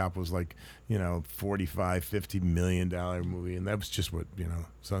 RoboCop was like, $45-50 million movie, and that was just what,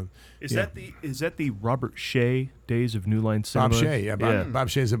 So Is that the Robert Shea Days of New Line Cinema? Bob Shea, yeah. Bob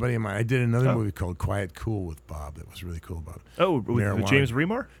Shea's a buddy of mine. I did another movie called Quiet Cool with Bob that was really cool about with marijuana. James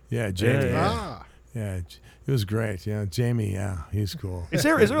Remar? Yeah, Jamie. Yeah. Yeah, it was great. Yeah, Jamie. Yeah, he's cool. Is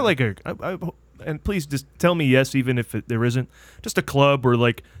there like and please just tell me yes, even if there isn't, just a club where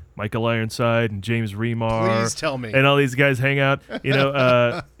like Michael Ironside and James Remar, Please tell me. and all these guys hang out.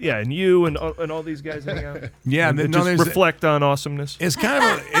 And you and all these guys hang out. Yeah, and just reflect on awesomeness. It's kind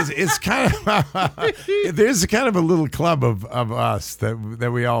of there's kind of a little club of us that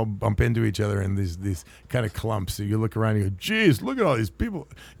we all bump into each other in these kind of clumps. So you look around and you go, geez, look at all these people.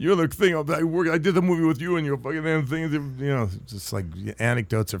 You're the thing. I did the movie with you and your fucking damn things. Just like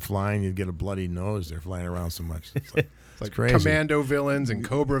anecdotes are flying. You get a bloody nose. They're flying around so much. It's like crazy. Commando villains and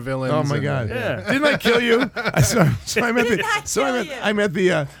Cobra villains. Oh my God! Yeah. Didn't I kill you? I'm at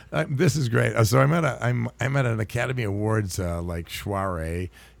the. This is great. So I'm at an Academy Awards like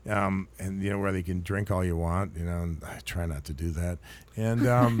soiree, and where they can drink all you want. And I try not to do that. And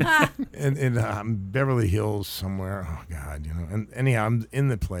in Beverly Hills somewhere. Oh God, And anyhow, I'm in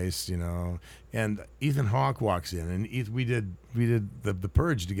the place, and Ethan Hawke walks in, and we did the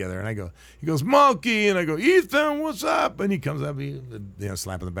Purge together, and he goes, Mulkey, and I go, Ethan, what's up? And he comes up,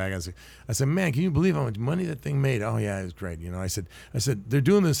 slapping the back. I said, man, can you believe how much money that thing made? Oh yeah, it was great. I said they're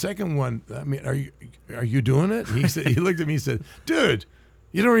doing the second one. I mean, are you doing it? He said, he looked at me, he said, dude,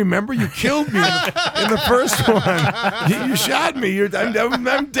 you don't remember? You killed me in the first one. You shot me.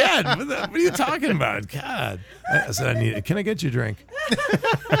 I'm dead. What are you talking about? God. I said, I need it. Can I get you a drink?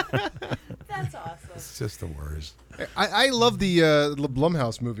 That's awesome. It's just the worst. I love the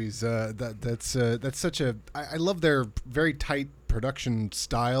Blumhouse movies. That's such a. I love their very tight production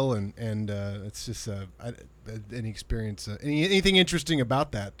style, and it's just any experience. Anything interesting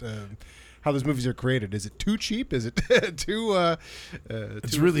about that? how those movies are created. Is it too cheap? Is it too?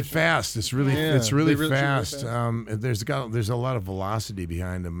 It's too really efficient? fast. It's really Yeah, it's really they really shoot really fast. fast. There's a lot of velocity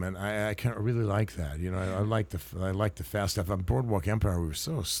behind them, and I kind of really like that. You know, I like the fast stuff. On Boardwalk Empire, we were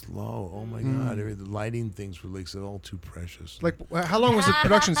so slow. Oh my God, the lighting things were like all too precious. Like, how long was the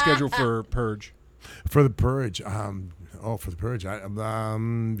production schedule for Purge? For the Purge,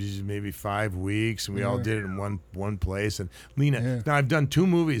 maybe 5 weeks, and we all did it in one place. And Lena, now I've done 2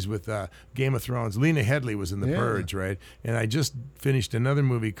 movies with Game of Thrones. Lena Headey was in the Purge, right? And I just finished another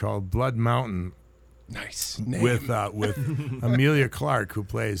movie called Blood Mountain. Nice name. With Amelia Clarke, who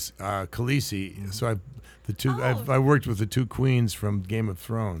plays Khaleesi. So I worked with the 2 queens from Game of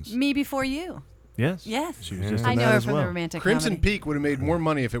Thrones. Me Before You. Yes. Yes. She was just I in know that her as from well. the romantic Crimson comedy. Peak would have made more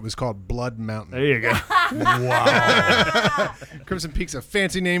money if it was called Blood Mountain. There you go. Wow. Crimson Peak's a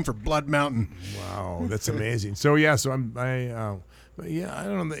fancy name for Blood Mountain. Wow, that's amazing. So I don't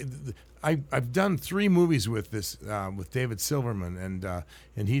know. I've done 3 movies with David Silverman,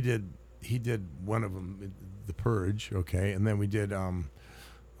 and he did one of them, The Purge, okay, and then we did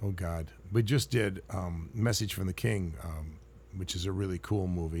we just did Message from the King, which is a really cool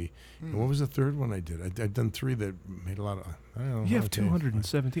movie. And what was the third one I did? I've done 3 that made a lot of. I don't know. You have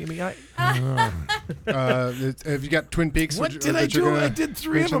 217. I mean, have you got Twin Peaks? What did I do? I did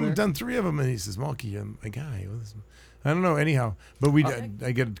 3 of them. Done 3 of them, and he says, "Mulkey, I'm a guy." I don't know. Anyhow, but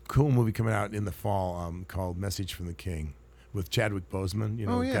I get a cool movie coming out in the fall called Message from the King with Chadwick Boseman. You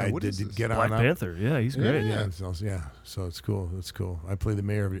know, guy did get Black on Panther. Yeah, he's great. Yeah. So it's cool. It's cool. I play the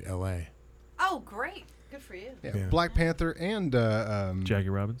mayor of L.A. Oh, great. Good for you. Yeah. Black Panther and Jackie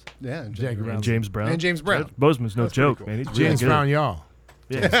Robinson. Yeah, Jackie Robinson. James Brown. And James Brown. Boseman's no That's pretty joke, cool. man. He's James really Brown, good. y'all.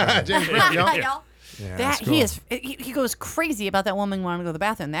 Yeah. James Brown, y'all. y'all. Yeah, That it's cool. he goes crazy about that woman wanting to go to the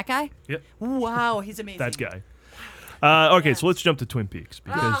bathroom. That guy? Yep. Wow, he's amazing. That guy. Okay, so let's jump to Twin Peaks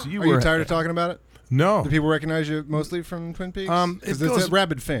because Are you tired of talking about it? No. Do people recognize you mostly from Twin Peaks? Because It goes- it's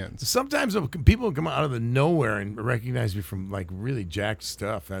rabid fans. Sometimes people come out of the nowhere and recognize me from like really jacked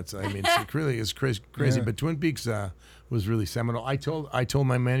stuff. It's really is crazy. Yeah. But Twin Peaks was really seminal. I told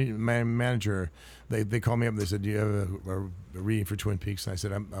my manager, they called me up and they said, "Do you have a reading for Twin Peaks?" And I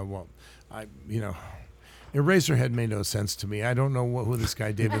said, Eraserhead made no sense to me. I don't know who this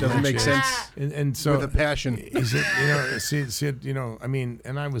guy David Doesn't Lynch make is. sense. And so with a passion. Is it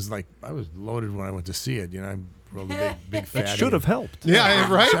and I was loaded when I went to see it. I rolled a big That fatty. should have helped. Yeah,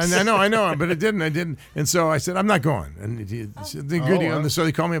 right? I know, but it didn't. And so I said, I'm not going. And so they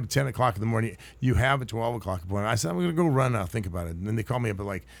called me up at 10 o'clock in the morning. You have at 12 o'clock in the morning. I said, I'm going to go run. I'll think about it. And then they called me up at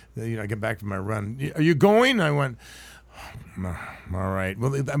I get back from my run. Are you going? I went, all right.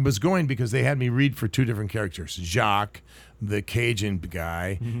 Well, I was going because they had me read for 2 different characters, Jacques, the Cajun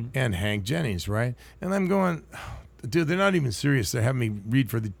guy, and Hank Jennings, right? And I'm going, dude, they're not even serious. They're having me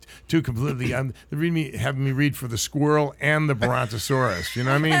read for the 2 completely. Having me read for the squirrel and the brontosaurus. You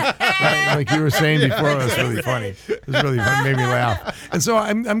know what I mean? Right? Like you were saying before, it was really funny. It was really funny. Made me laugh. And so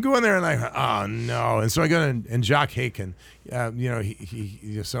I'm going there, and oh no! And so I go in, and Jacques Haken,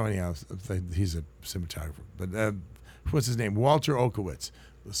 so anyhow, he's a cinematographer, but. What's his name? Walter Okowitz.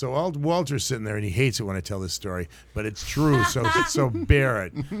 So Walter's sitting there, and he hates it when I tell this story, but it's true. So bear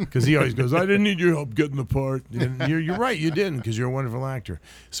it, because he always goes, "I didn't need your help getting the part." And you're right, you didn't, because you're a wonderful actor.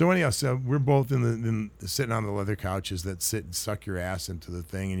 So anyhow, we're both sitting on the leather couches that sit and suck your ass into the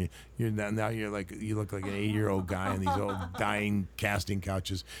thing, and you look like an 8-year-old guy on these old dying casting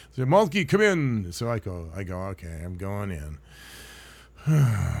couches. So Mulkey, come in. So I go, okay, I'm going in.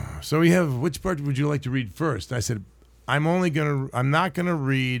 So we have, which part would you like to read first? I said, I'm only gonna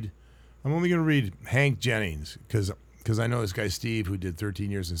read Hank Jennings because I know this guy Steve who did 13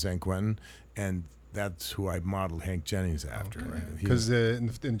 years in San Quentin, and that's who I modeled Hank Jennings after. Right? Because in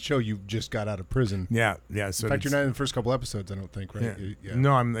the show you just got out of prison. Yeah. So in fact, you're not in the first couple episodes, I don't think, right? Yeah.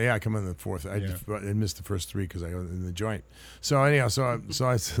 No, I come in the 4th. I missed the first 3 because I was in the joint. So anyhow,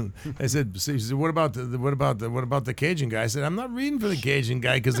 I said, he said, what about the Cajun guy? I said, I'm not reading for the Cajun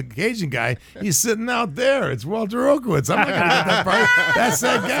guy because the Cajun guy, he's sitting out there. It's Walter Okowitz. I'm not going to get that part. That's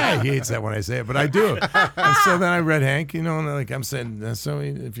that guy. He hates that when I say it, but I do. And so then I read Hank, and I'm saying, so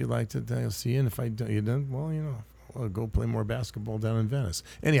if you liked it, I'll see you. And if I don't, you didn't, well, I'll go play more basketball down in Venice.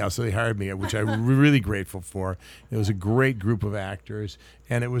 Anyhow, so they hired me, which I'm really grateful for. It was a great group of actors,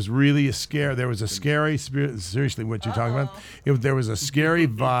 and it was really a scare. There was a scary spirit. Seriously, what you're talking about? There was a scary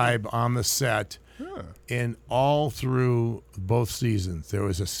vibe on the set. and all through both seasons, there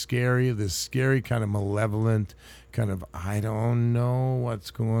was this scary kind of malevolent, kind of I don't know what's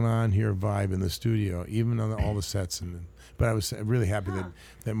going on here vibe in the studio, even on all the sets. But I was really happy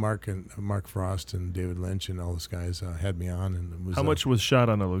that Mark Frost and David Lynch and all those guys had me on. And it was, how much was shot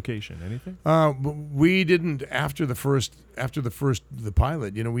on a location? Anything? We didn't after the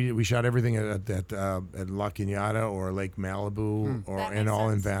pilot. We shot everything at La Cañada or Lake Malibu and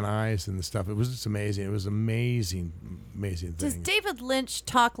all in Van Nuys and the stuff. It was just amazing. It was amazing thing. Does David Lynch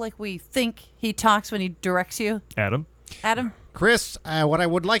talk like we think he talks when he directs you? Adam? Chris, what I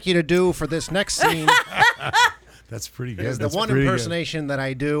would like you to do for this next scene That's pretty good. is the one impersonation that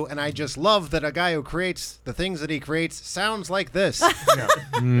I do, and I just love that a guy who creates the things that he creates sounds like this.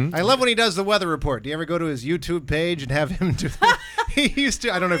 I love when he does the weather report. Do you ever go to his YouTube page and have him do that? He used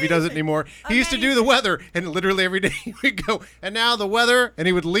to, I don't know if he does it anymore. He used to do the weather, and literally every day he would go, and now the weather, and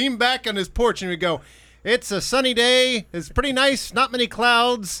he would lean back on his porch and he would go, it's a sunny day, it's pretty nice, not many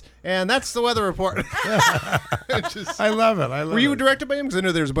clouds, and that's the weather report. I love it. Were you directed by him? Because I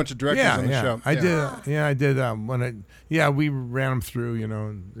know there's a bunch of directors on the show. I did. We ran them through.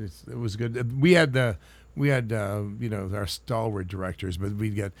 It was good. We had our stalwart directors, but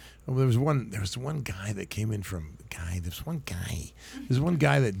there was one guy that came in from. There's one guy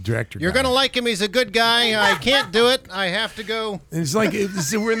that director. You're gonna like him. He's a good guy. I can't do it. I have to go. And it's like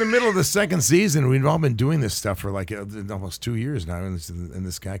we're in the middle of the second season. We've all been doing this stuff for like almost 2 years now, and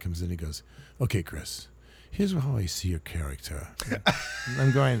this guy comes in. He goes, "Okay, Chris, here's how I see your character." And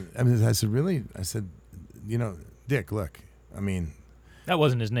I'm going. I said, "Really?" I said, Dick, look. That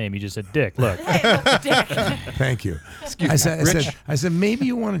wasn't his name. He just said, Dick, look. Dick. Thank you. I said, maybe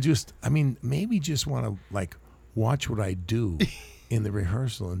you want to just want to like watch what I do in the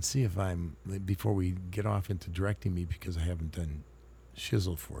rehearsal and see if before we get off into directing me, because I haven't done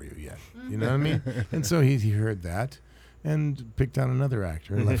shizzle for you yet. You know what I mean? And so he heard that and picked on another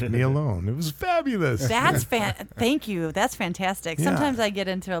actor and left me alone. It was fabulous. Thank you. That's fantastic. Yeah. Sometimes I get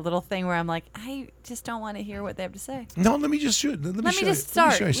into a little thing where I'm like, I just don't want to hear what they have to say. No, let me just shoot. Let me just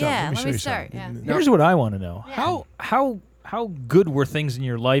start. Let me start. Here's what I want to know. Yeah. How good were things in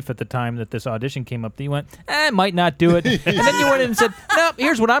your life at the time that this audition came up that you went, might not do it. And then you went in and said, no,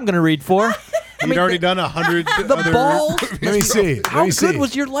 here's what I'm going to read for. You'd already done 100 the balls. Let me see. How good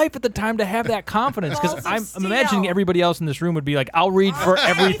was your life at the time to have that confidence? Because I'm imagining everybody else in this room would be like, I'll read for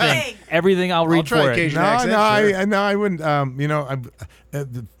everything. Everything I'll read for it. I wouldn't.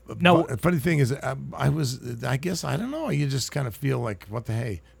 The funny thing is, I guess, I don't know. You just kind of feel like, what the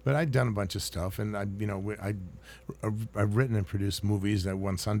hey? But I'd done a bunch of stuff, and I've written and produced movies. I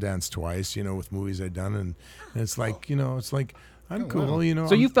won Sundance twice, with movies I'd done, and it's like, I'm cool, wow.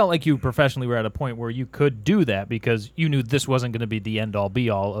 So you felt like you professionally were at a point where you could do that because you knew this wasn't going to be the end-all,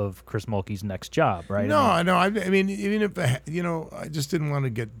 be-all of Chris Mulkey's next job, right? No. I mean, even if I just didn't want to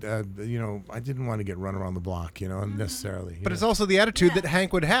get, I didn't want to get run around the block, necessarily. But it's also the attitude that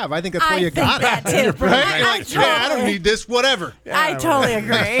Hank would have. I think that's why you got that it, too. right? You're like, I don't need this, whatever. I totally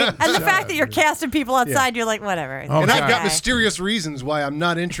agree. And the fact that you're casting people outside, you're like, whatever. And I've got mysterious reasons why I'm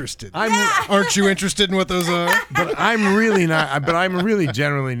not interested. Aren't you interested in what those are? But I'm really not. But I'm really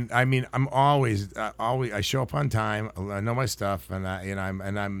generally. I mean, I'm always. I show up on time. I know my stuff, and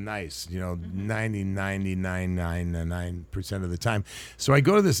I'm nice. 99.9% of the time. So I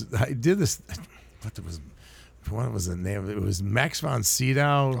go to this. I did this. What was the name of it? It was Max von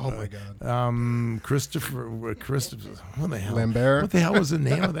Sydow. Oh my God. Christopher. What the hell? Lambert. What the hell was the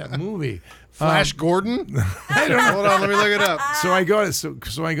name of that movie? Flash Gordon. I don't know. Hold on, let me look it up. So I go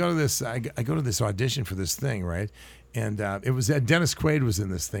to this. I go to this audition for this thing, right? And it was Dennis Quaid was in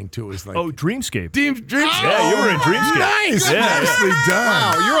this thing too. It was like Dreamscape. Dreamscape. Yeah, you were in Dreamscape. Nice, nicely done.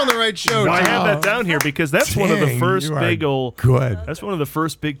 Wow, you're on the right show. I have that down here because that's one of the first big old. Good. That's one of the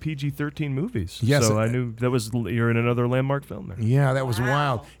first big PG-13 movies. Yes, so I knew you're in another landmark film there. Yeah, that was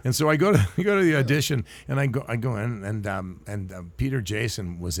wild. And so I go to the audition, and I go in, and Peter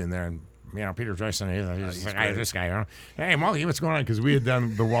Jason was in there, and. Peter Jason, he's this guy. Hey, Mulkey, what's going on? Because we had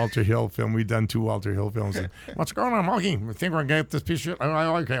done the Walter Hill film. We'd done 2 Walter Hill films. And, what's going on, Mulkey? You think we're going to get this piece of shit?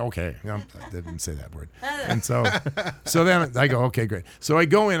 Okay. I didn't say that word. And so then I go, okay, great. So I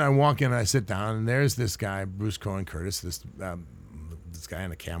go in, I walk in, and I sit down, and there's this guy, Bruce Cohen Curtis, this guy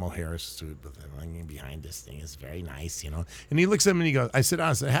in a camel hair suit hanging behind this thing is very nice, And he looks at me and he goes, I sit down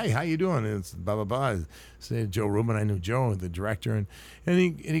and say, hey, how you doing? And it's blah, blah, blah. I say, Joe Rubin, I knew Joe, the director. And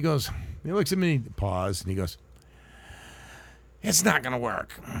he goes, he looks at me, and he paused, and he goes, it's not going to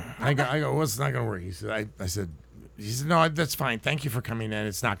work. I go, what's not going to work? He said, no, that's fine. Thank you for coming in.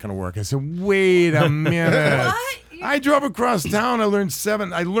 It's not going to work. I said, wait a minute. What? I drove across town. I learned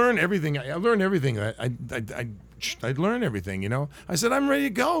I learned everything. I learned everything. I learned everything, you know. I said, I'm ready to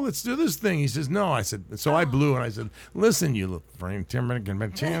go. Let's do this thing. He says, no. I said, so I blew, and I said, listen, you little frame timber, and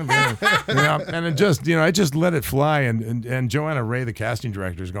it just, you know, I just let it fly. And Joanna Ray, the casting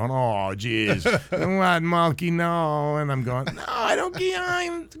director, is going, oh, geez, what, Mulkey, no. And I'm going, no, I don't get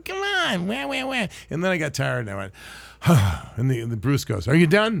come on, where. And then I got tired, and I went, and the Bruce goes, are you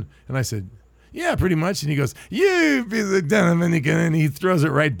done? And I said, yeah, pretty much. And he goes, you piece of Dominican, and he throws it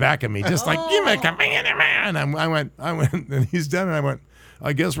right back at me, just like, give me a man. And I went, and he's done. And I went,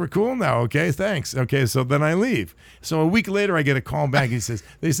 I guess we're cool now. Okay, thanks. Okay, so then I leave. So a week later, I get a call back. He says,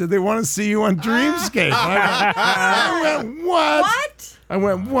 they said they want to see you on Dreamscape. I went, what? What? I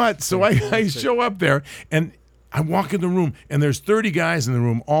went, what? So I show up there, and I walk in the room, and there's 30 guys in the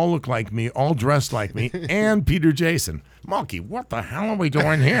room, all look like me, all dressed like me, and Peter Jason. Mulkey, what the hell are we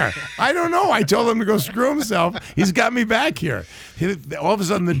doing here? I don't know. I told him to go screw himself. He's got me back here. All of a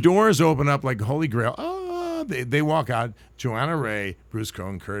sudden, the doors open up like Holy Grail. Oh, they walk out. Joanna Ray, Bruce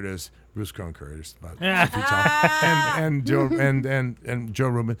Crone Curtis, about 5 feet tall, and Joe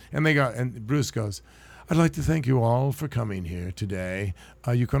Rubin, and they go, and Bruce goes, I'd like to thank you all for coming here today.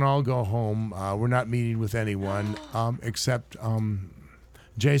 You can all go home. We're not meeting with anyone except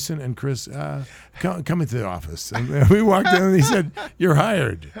Jason and Chris. Come into the office. And we walked in, and he said, you're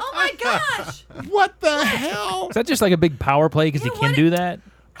hired. Oh, my gosh. What the hell? Is that just like a big power play because he can do that?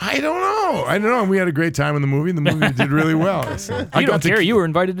 I don't know. We had a great time in the movie. The movie did really well. So you don't care. You were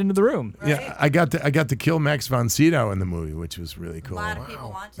invited into the room. Right? Yeah, I got to kill Max von Sydow in the movie, which was really cool. A lot of people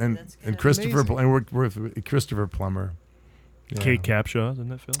want to. And Christopher and worked with Christopher Plummer. Yeah. Kate Capshaw's in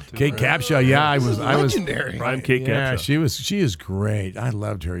that film too. Kate Capshaw, yeah, I was legendary. Prime Kate Capshaw. She is great. I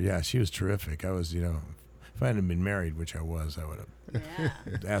loved her. Yeah, she was terrific. I was, you know, if I hadn't been married, which I was, I would have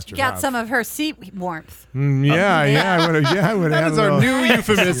asked her. Got out. some of her seat warmth. I would have. Yeah, I would have. That is our new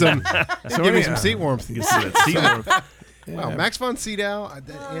euphemism. So Give me some seat warmth. You can see that seat warmth. Wow, Max von Sydow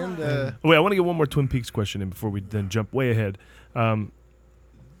and Wait, I want to get one more Twin Peaks question in before we then jump way ahead.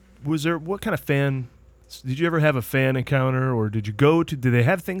 Was there what kind of fan? Did you ever have a fan encounter, or did you go to? Did they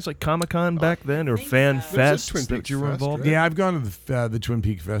have things like Comic-Con back then, or fan fests that you were involved in? Yeah, I've gone to the Twin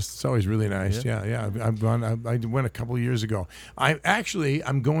Peaks Fest. It's always really nice. Yeah. I've gone. I went a couple of years ago.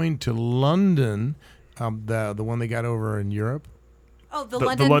 I'm going to London, the one they got over in Europe. Oh, the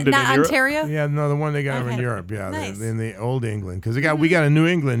London not Ontario? Yeah, no, the one they got over in Europe. Yeah, nice. in the old England, because we got a New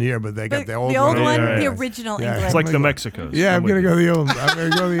England here, but they got the old one. The original England. It's like the Mexicos. Yeah, I'm gonna go to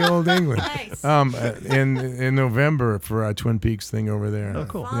the old England. Nice. In November for a Twin Peaks thing over there. Oh,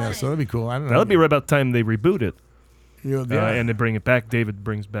 cool. Yeah, so that'd be cool. I don't know. That'll be right about the time they reboot it. Yeah. And they bring it back. David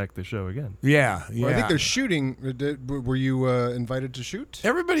brings back the show again. Yeah. Well, I think they're shooting. Were you invited to shoot?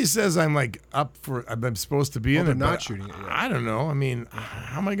 Everybody says I'm like up for. I'm supposed to be in it. They're not but shooting it yet. I don't know. I mean,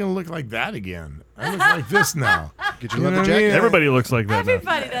 how am I going to look like that again? I look like this now. Get your leather jacket. Everybody looks like that.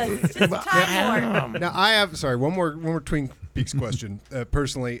 Everybody does. It's just time warp. Now I have one more Twin Peaks question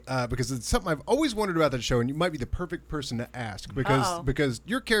personally because it's something I've always wondered about that show, and you might be the perfect person to ask because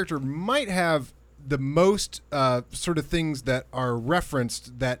your character might have the most sort of things that are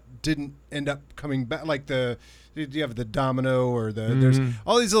referenced that didn't end up coming back, like you have the domino or there's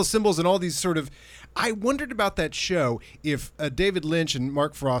all these little symbols and all these sort of. I wondered about that show if David Lynch and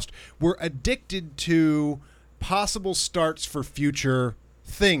Mark Frost were addicted to possible starts for future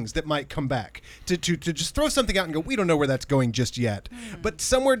things that might come back to just throw something out and go, we don't know where that's going just yet, but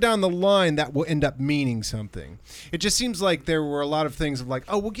somewhere down the line that will end up meaning something. It just seems like there were a lot of things of like,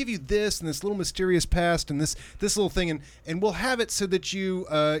 oh, we'll give you this and this little mysterious past and this little thing and we'll have it so that you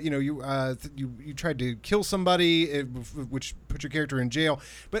tried to kill somebody, which put your character in jail,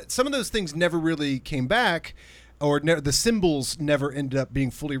 but some of those things never really came back. Or the symbols never ended up being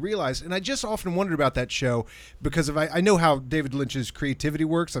fully realized. And I just often wondered about that show because I know how David Lynch's creativity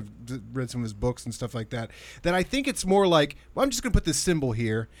works. I've read some of his books and stuff like that. That I think it's more like, well, I'm just going to put this symbol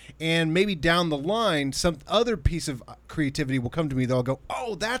here, and maybe down the line, some other piece of creativity will come to me. They'll go,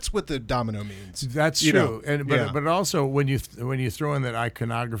 oh, that's what the domino means. That's true. But also when you throw in that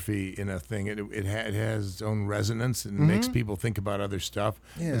iconography in a thing, it has its own resonance and makes people think about other stuff.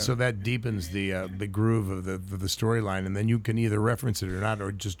 Yeah. And so that deepens the groove of the storyline, and then you can either reference it or not,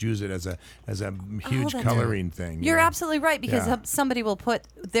 or just use it as a huge coloring thing. You're absolutely right, because somebody will put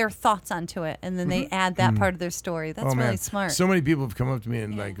their thoughts onto it, and then they add that part of their story. That's really smart. So many people have come up to me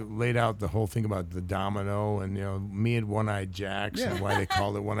and like laid out the whole thing about the domino and me and One-Eyed Jacks and why they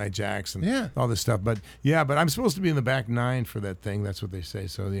called it One-Eyed Jacks and all this stuff. But I'm supposed to be in the back nine for that thing. That's what they say.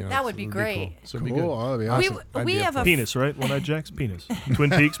 So that would be great. Cool. So it'd be good. Oh, that'd be awesome. We have a penis, right? One-Eyed Jack's penis. Twin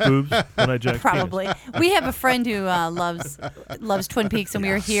Peaks boobs. One-Eyed Jack's probably. penis. We have a friend friend who loves Twin Peaks, and we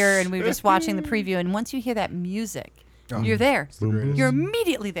were here, and we were just watching the preview. And once you hear that music, you're there. You're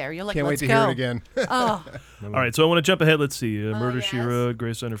immediately there. You're like, Can't wait let's to go. hear it again. Oh, All right, so I want to jump ahead. Let's see. Murder, She Wrote,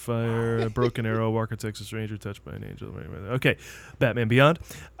 Grace Under Fire, Broken Arrow, Walker, Texas Ranger, Touched by an Angel. Okay, Batman Beyond.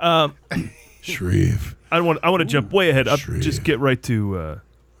 Shreve. I want to jump way ahead. I'll just get right to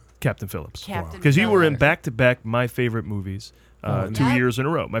Captain Phillips. Because you were in back-to-back my favorite movies 2 years in a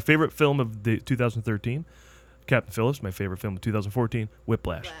row. My favorite film of the 2013, Captain Phillips. My favorite film of 2014,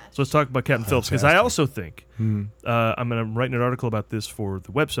 Whiplash. So let's talk about Captain Phillips, because I also think I'm writing an article about this for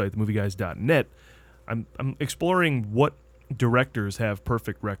the website, themovieguys.net. I'm exploring what directors have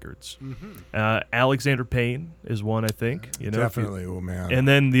perfect records. Alexander Payne is one, I think. Definitely, oh man. And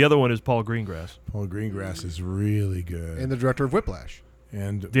then the other one is Paul Greengrass. Paul Greengrass is really good. And the director of Whiplash.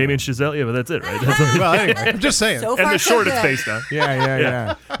 And Damien Chazelle, yeah, but that's it, right? Well, anyway, I'm just saying. So and far, the so short it's good. based on.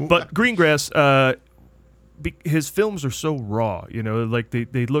 Yeah. But Greengrass, his films are so raw, like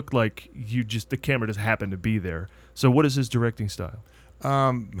they look like the camera just happened to be there. So what is his directing style?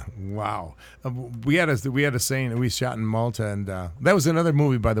 Wow. We had a saying. We shot in Malta, and that was another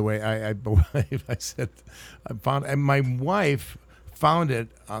movie, by the way. I said I found, and my wife found it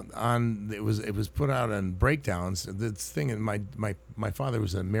on it was put out on Breakdowns. This thing, and my father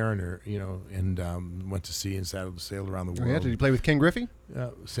was a mariner, and went to sea and sailed around the world. Oh, yeah? Did he play with Ken Griffey?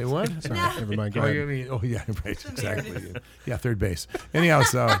 Say what? Sorry, never mind. Go ahead. Yeah, right, exactly. Yeah, third base. Anyhow,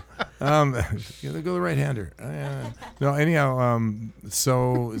 so go the right-hander. No, anyhow,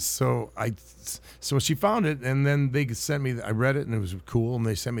 so she found it, and then they sent me. I read it, and it was cool, and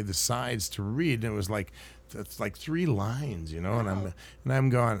they sent me the sides to read, and it was like. It's like 3 lines, and I'm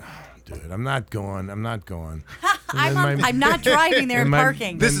going, dude, I'm not going. I'm not driving there and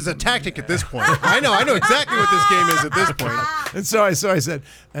parking. This is a tactic at this point. I know exactly what this game is at this point. And so I said,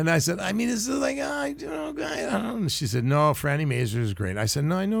 I mean, is it like, I don't know. And she said, no, Franny Mazer is great. I said,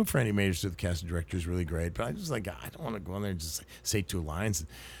 no, I know Franny Mazer, the casting director, is really great, but I just I don't want to go in there and just say 2 lines.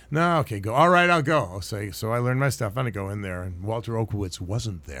 No, okay, go. All right, I'll go. So I learned my stuff. I'm gonna go in there, and Walter Okowitz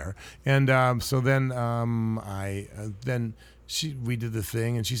wasn't there, and so then we did the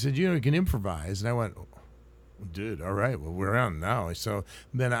thing, and she said, you can improvise, and I went, dude, all right, well, we're on now. So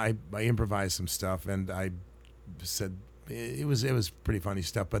then I improvised some stuff, and I said it was pretty funny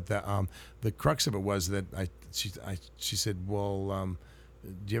stuff, but the crux of it was that she said, well.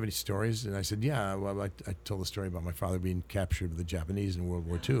 Do you have any stories? And I said, yeah. Well, I told the story about my father being captured by the Japanese in World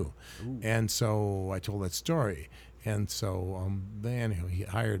War II. Ooh. And so I told that story. And so then he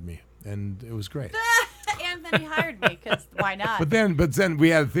hired me, and it was great. And then he hired me, because why not? But then we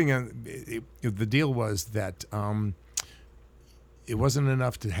had a thing. The deal was that it wasn't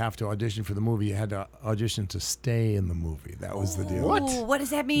enough to have to audition for the movie. You had to audition to stay in the movie. That was the deal. What does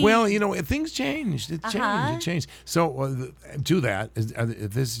that mean? Well, things changed. It changed. So to that,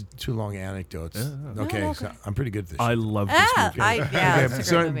 if this is too long anecdotes, okay. So I'm pretty good at this. I love this movie.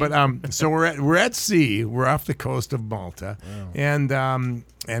 It's a great movie. So we're at sea. We're off the coast of Malta, and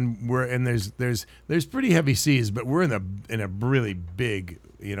there's pretty heavy seas, but we're in a really big,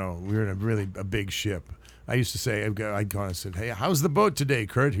 we're in a big ship. I used to say, I'd go and said, hey, how's the boat today,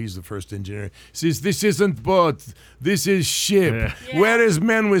 Kurt? He's the first engineer. He says, this isn't boat. This is ship. Yeah. Where is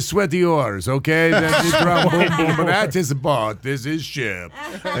men with sweaty oars, okay? But that is a boat. This is ship.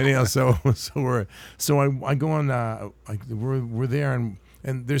 Anyhow, I go on, we're there,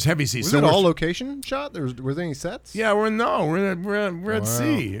 and there's heavy seas. Was it all location shot? Were there any sets? Yeah, we're at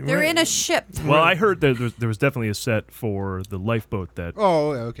sea. They're in a ship. Well, I heard there was definitely a set for the lifeboat that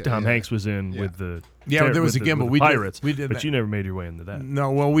Tom Hanks was in with the there was a gimbal. We pirates. We did but that. You never made your way into that.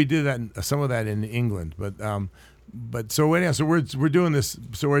 No, well, we did that. Some of that in England, but so anyhow, so we're doing this.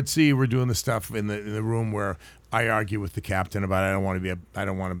 So we're at sea. We're doing the stuff in the room where I argue with the captain about I don't want to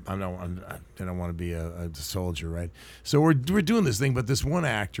be a soldier, right? So we're doing this thing, but this one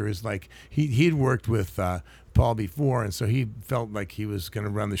actor is like he'd worked with Paul before, and so he felt like he was going to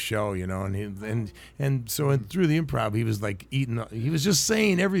run the show, and so through the improv, he was like he was just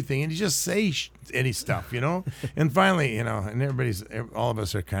saying everything, and he just say any stuff, and finally, and all of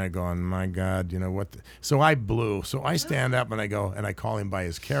us are kind of going, my God, what? So I blew. So I stand up and I go and I call him by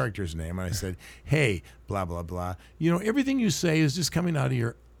his character's name, and I said, hey, blah blah blah. Everything you say is just coming out of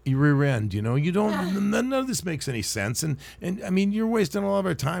your rear end. You don't. None of this makes any sense, and I mean, you're wasting all of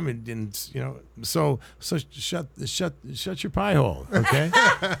our time, and so shut your pie hole, okay?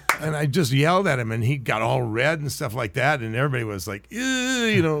 And I just yelled at him, and he got all red and stuff like that, and everybody was like,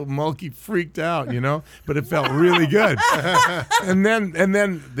 ew, Mulkey freaked out, but it felt really good. and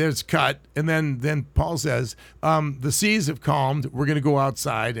then there's cut, and then Paul says, the seas have calmed. We're going to go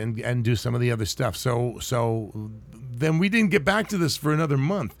outside and do some of the other stuff. So then we didn't get back to this for another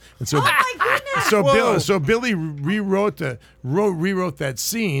month, and so so Billy rewrote that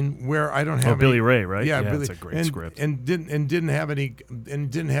scene where I don't have Billy Ray, right? Yeah, Yeah, Billy, it's a great script. and didn't have any,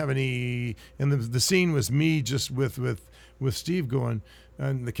 and the scene was me just with Steve going.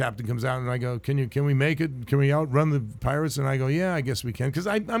 And the captain comes out, and I go, can we make it? Can we outrun the pirates? And I go, yeah, I guess we can. Because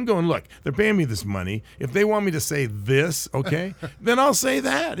I'm going, look, they're paying me this money. If they want me to say this, okay, then I'll say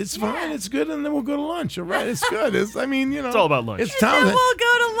that. It's fine. It's good. And then we'll go to lunch. All right. It's good. It's all about lunch. It's Tom. Then we'll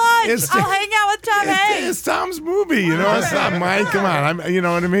go to lunch. I'll hang out with Tom Hanks. It's Tom's movie. It's not mine. Come on. You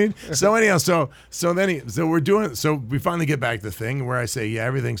know what I mean? So anyhow, so we're doing, so we finally get back to the thing where I say, yeah,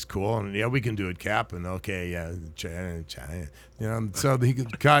 everything's cool. And yeah, we can do it, Cap. And okay, yeah, so he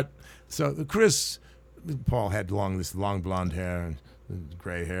could cut. So Paul had this long blonde hair and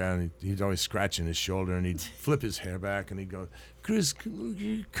gray hair, and he'd always scratching his shoulder, and he'd flip his hair back, and he'd go, Chris,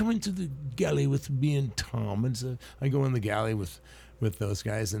 come into the galley with me and Tom. And so I go in the galley with those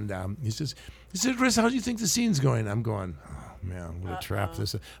guys, and he says, Chris, how do you think the scene's going? I'm going, oh man, I'm gonna trap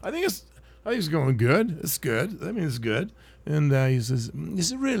this. I think it's going good. It's good. I mean, it's good. And he says,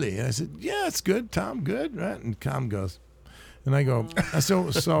 is it really? And I said, yeah, it's good. Tom, good, right? And Tom goes. And I go,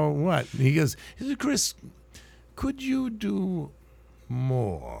 so what? He goes, Chris, could you do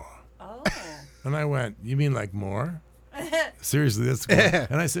more? Oh. And I went, you mean like more? Seriously, that's cool.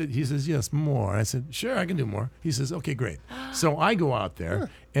 And he says, yes, more. I said, sure, I can do more. He says, okay, great. So I go out there,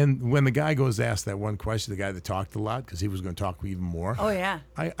 and when the guy goes to ask that one question, the guy that talked a lot, because he was going to talk even more. Oh, yeah.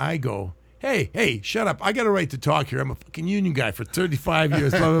 I go, hey, shut up. I got a right to talk here. I'm a fucking union guy for 35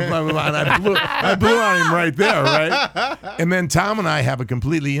 years, blah, blah, blah, blah. And I blew on him right there, right? And then Tom and I have a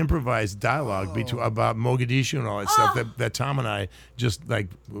completely improvised dialogue about Mogadishu and all that stuff that Tom and I just like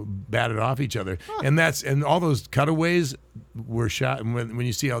batted off each other. And all those cutaways were shot. And when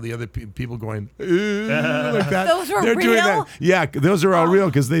you see all the other people going, like that. Those were they're real? doing that. Yeah, those are all real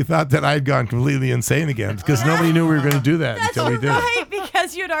because they thought that I'd gone completely insane again because nobody knew we were going to do that until we did. Right,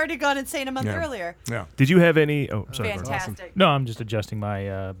 because you'd already gone insane a month earlier. Yeah. Did you have any? Oh, sorry. Fantastic. No, I'm just adjusting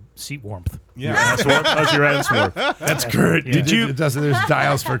my seat warmth. Yeah. How's your answer work? That's Kurt. Yeah. There's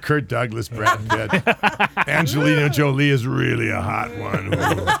dials for Kurt Douglas, Brad Pitt. Angelina Jolie is really a hot one.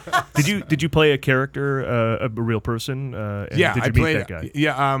 Did you play a character, a real person? And Yeah, did you meet that guy?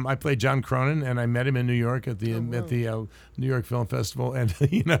 Yeah, I played John Cronin, and I met him in New York at the New York Film Festival, and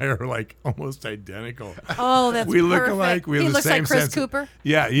he and I are like almost identical. Oh, that's we look perfect. alike. We have he the looks same like Chris sense. Cooper.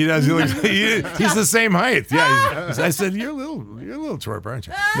 Yeah, he does. He's the same height. Yeah, I said you're a little twerp, aren't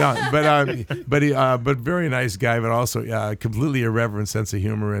you? No, but very nice guy, but also completely irreverent sense of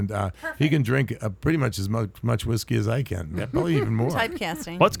humor, and he can drink pretty much as much whiskey as I can, probably even more.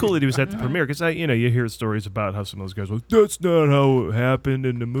 Typecasting. Well, it's cool that he was at the premiere because you hear stories about how some of those guys were. That's not how it happened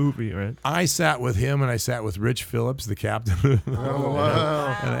in the movie, right? I sat with him, and I sat with Rich Phillips, the captain. Oh,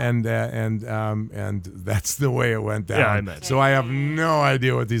 wow. And that's the way it went down. Yeah, I bet. So I have no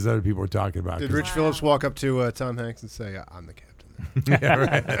idea what these other people are talking about. Did Rich Phillips walk up to Tom Hanks and say, I'm the captain? Yeah,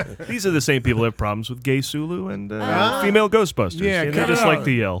 right. These are the same people that have problems with gay Sulu and female Ghostbusters. Yeah, they just like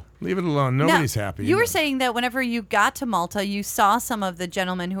to yell. Leave it alone. Nobody's happy. You were saying that whenever you got to Malta, you saw some of the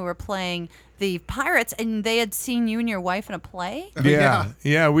gentlemen who were playing the pirates, and they had seen you and your wife in a play.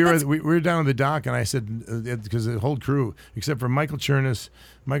 Yeah. We were down at the dock, and I said because the whole crew, except for Michael Chernus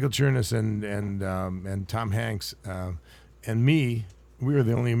and Tom Hanks and me. We were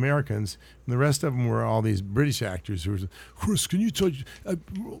the only Americans, and the rest of them were all these British actors who were, Chris, can you touch?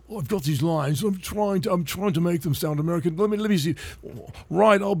 I've got these lines. I'm trying to make them sound American. Let me see.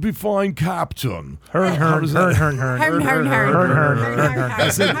 Right, I'll be fine, Captain. Hern. I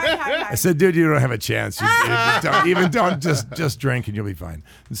said, dude, you don't have a chance. Don't just drink and you'll be fine.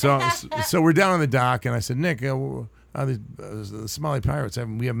 So we're down on the dock, and I said, Nick. The Somali pirates,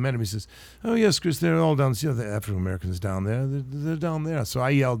 we haven't met him. He says, oh, yes, Chris, they're all down. See the African-Americans down there? They're down there. So I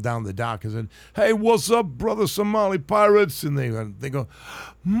yelled down the dock and said, hey, what's up, brother Somali pirates? And they go,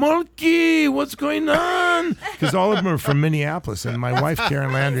 Mulkey, what's going on? Because all of them are from Minneapolis. And my wife,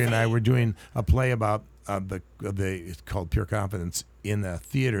 Karen Landry, and I were doing a play about it's called Pure Confidence in a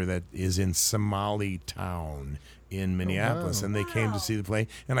theater that is in Somali Town in Minneapolis, and they came to see the play,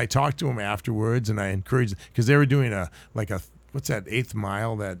 and I talked to them afterwards, and I encouraged because they were doing a what's that 8th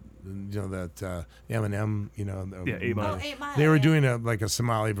Mile that Eminem, 8 Mile. 8 Mile. They were doing a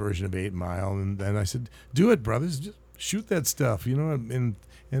Somali version of 8 Mile, and then I said, "Do it, brothers, just shoot that stuff," and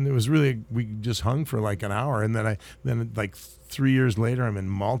it was really, we just hung for like an hour, and then like 3 years later, I'm in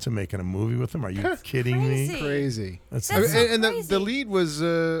Malta making a movie with them. Are you kidding me? Crazy. That's and the lead was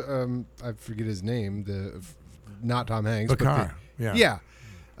I forget his name, not Tom Hanks, Bakar. but Yeah.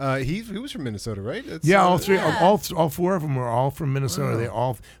 he was from Minnesota, right? It's, all three, all 4 of them were all from Minnesota. They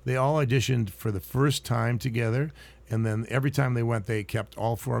all auditioned for the first time together, and then every time they went, they kept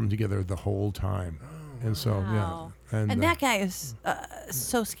all 4 of them together the whole time. And so Wow. yeah, And that guy is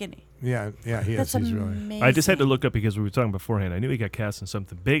so skinny. yeah, he That's is. He's really. amazing. I just had to look up because we were talking beforehand. I knew he got cast in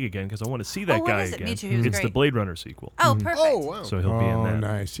something big again because I want to see that what guy is it? again. Me too, he was It's the great. Blade Runner sequel. Oh, perfect. Oh, wow. So he'll be in that.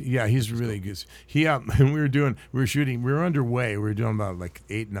 Nice. Yeah, he's really good. And we were underway. We were doing about like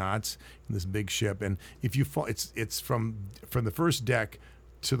 8 knots in this big ship, and if you fall, it's from the first deck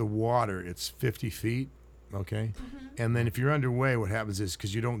to the water, it's 50 feet. Okay, and then if you're underway, what happens is,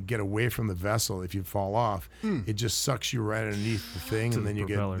 because you don't get away from the vessel, if you fall off, it just sucks you right underneath the thing, and then you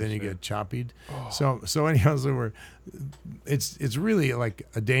get choppied. So anyhow, it's really like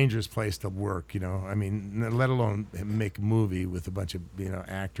a dangerous place to work. I mean, let alone make a movie with a bunch of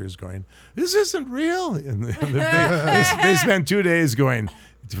actors going, "This isn't real," and they spend 2 days going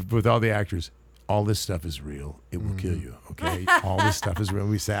with all the actors. All this stuff is real. It will kill you. Okay, all this stuff is real.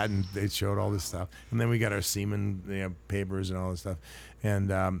 We sat and they showed all this stuff, and then we got our seaman papers and all this stuff, and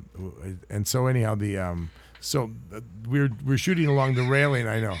so anyhow we're shooting along the railing.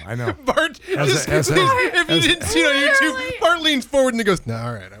 I know. Bart, if you didn't see it on YouTube, Bart leans forward and he goes, "No,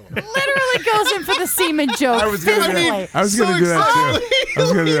 all right, I won't." Literally goes in for the semen joke. I was going to do that too. I was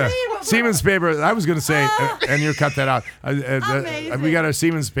going to do that. Siemens paper. I was going to say, and you cut that out. We got our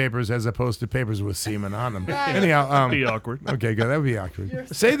Siemens papers as opposed to papers with semen on them. Right. Anyhow, That'd be awkward. Okay, good. That would be awkward.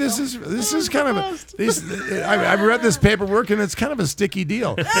 Say this is kind of a. I've read this paperwork and it's kind of a sticky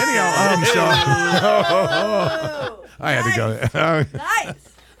deal. Anyhow, I had to go. Nice.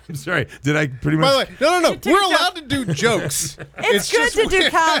 I'm sorry. Did I pretty much? By the way, no. We're allowed to do jokes. It's good to do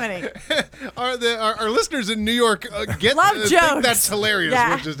comedy. Our listeners in New York think jokes. that's hilarious.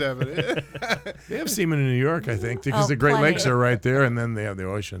 Yeah. What just happened? They have semen in New York, I think, because the Great plenty. Lakes are right there, and then they have the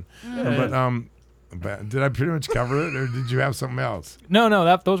ocean. But did I pretty much cover it, or did you have something else? No,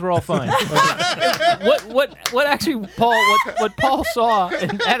 those were all fine. What actually what Paul saw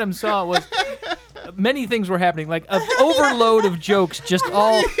and Adam saw was many things were happening. Like an overload of jokes just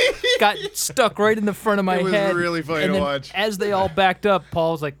all got stuck right in the front of my It was head. really funny and to then watch. As they all backed up,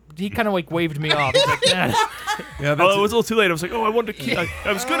 Paul was like, he kind of like waved me off. He's like, nah. Yeah, it was a little too late. I was like, I wanted to cue. I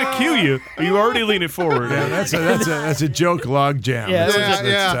was going to cue you, but you were already leaning forward. Yeah, that's a joke log jam. Yeah, it was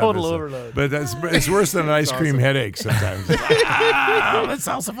That's total overload. But it's worse than an ice cream headache sometimes. That's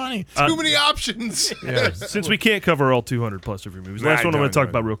also funny. Too many options. Yeah. Since we can't cover all 200 plus of your movies, the last one I'm going to talk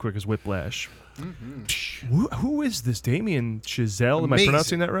about real quick is Whiplash. Who is this? Damien Chazelle? Am I Amazing.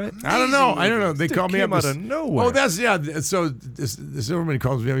 pronouncing that right? I don't know. They called me up out of nowhere. Oh, So this everybody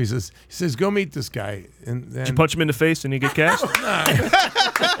calls me up. He says, "Go meet this guy." And Did you punch him in the face and you get cast? No,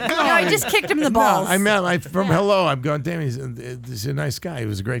 I just kicked him in the balls. From hello. I'm going, Damien. He's a nice guy. He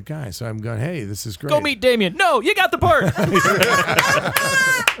was a great guy. So I'm going, hey, this is great. Go meet Damien. No, you got the part.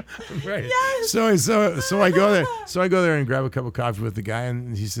 Right. Yes. So I go there. So I go there and grab a cup of coffee with the guy,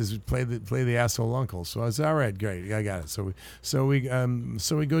 and he says, "Play the asshole uncle." So I said, "All right, great, I got it." So we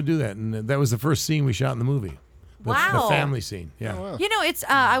go do that, and that was the first scene we shot in the movie. The family scene. Yeah. Oh, wow. It's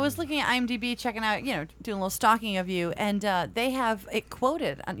I was looking at IMDb, checking out, doing a little stalking of you, and they have it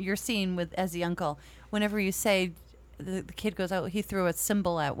quoted on your scene as the uncle. Whenever you say the kid goes out, he threw a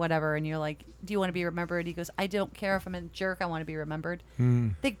symbol at whatever, and you're like, "Do you want to be remembered?" He goes, "I don't care if I'm a jerk. I want to be remembered."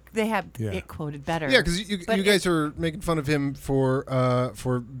 They have it quoted better. Yeah, because you guys are making fun of him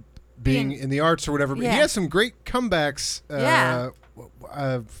for being in the arts or whatever. But he has some great comebacks. I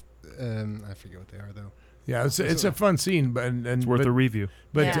forget what they are though. Yeah, it's a fun scene, but it's worth a review.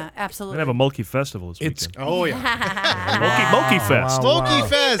 But yeah, absolutely. We're gonna have a Mulkey festival this weekend. Oh yeah, Mulkey Fest. Mulkey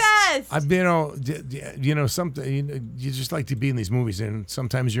Fest. I've something. You just like to be in these movies, and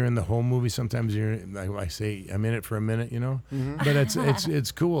sometimes you're in the whole movie. Sometimes you're, like I say, I'm in it for a minute. But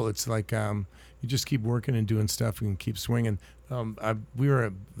it's cool. It's like you just keep working and doing stuff and keep swinging.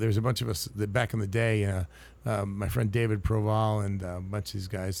 There's a bunch of us that back in the day. My friend David Proval and a bunch of these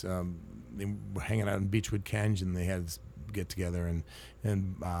guys. They were hanging out in Beechwood Canyon, and they had this get together, and De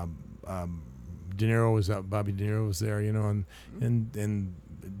Niro was up, Bobby De Niro was there, and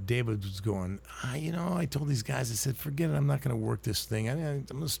David was going, I told these guys, I said, forget it, I'm not going to work this thing, I'm going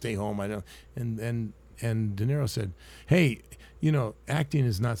to stay home. I don't, and De Niro said, "Hey, you know, acting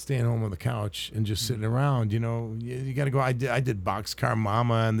is not staying home on the couch and just sitting around. You know, you got to go. I did Boxcar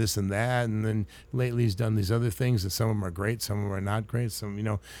Mama and this and that, and then lately he's done these other things, and some of them are great, some of them are not great. Some, you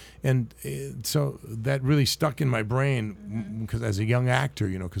know, and so that really stuck in my brain because as a young actor,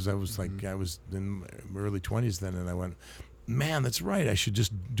 you know, because I was like I was in my early 20s then, and I went, man, that's right. I should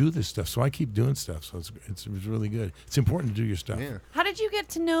just do this stuff. So I keep doing stuff. So it's really good. It's important to do your stuff. Yeah. How did you get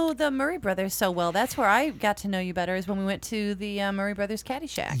to know the Murray brothers so well? That's where I got to know you better, is when we went to the Murray brothers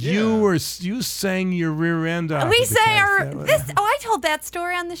Caddyshack. You sang your rear end off. We at the sang Caddyshack. I told that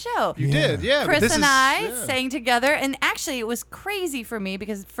story on the show. You did, yeah. but Chris this and is- I yeah. sang together, and actually it was crazy for me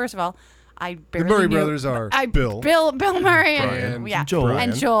because, first of all, I barely Murray knew, brothers are Bill Murray, and, Brian, Joel.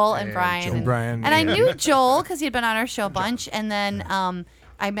 and Joel, and Brian, Joel. and, Brian, and I yeah. knew Joel because he had been on our show a bunch, and then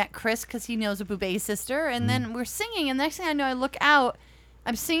I met Chris because he knows a Boubet's sister, and then we're singing, and the next thing I know, I look out,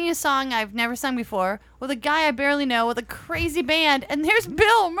 I'm singing a song I've never sung before with a guy I barely know with a crazy band, and there's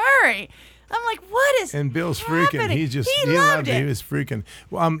Bill Murray. I'm like, what is And Bill's happening? freaking. He loved it. He was freaking.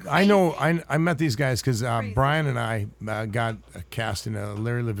 Well, I know. I met these guys because Brian and I got cast in a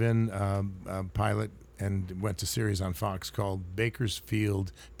Larry Levin pilot and went to series on Fox called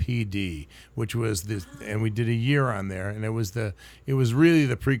Bakersfield PD, which was this, and we did a year on there, and it was really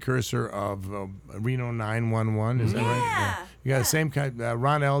the precursor of Reno 911. Is that right? Yeah. You got the same kind.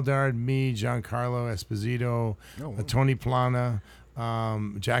 Ron Eldard, me, Giancarlo Esposito, Tony Plana.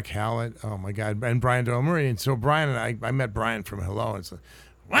 Jack Hallett, oh my God, and Brian Doyle Murray. And so Brian and I met Brian from Hello, and it's like,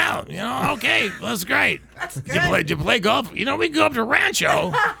 wow, you know, okay, that's great. Did you play golf? You know, we go up to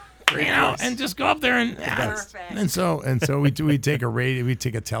Rancho, you know, and just go up there and so we'd take a radio, we'd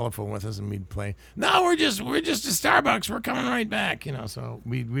take a telephone with us, and we'd play. No, we're just at Starbucks. We're coming right back, you know. So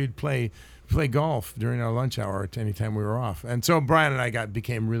we'd play golf during our lunch hour at any time we were off. And so Brian and I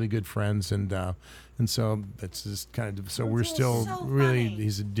became really good friends, and so that's just kind of, so we're still so really, funny.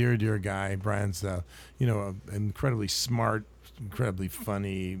 he's a dear guy. Brian's, you know, incredibly smart, incredibly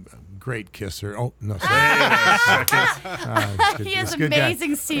funny, great kisser. Oh, no, sorry. He has He's a good guy.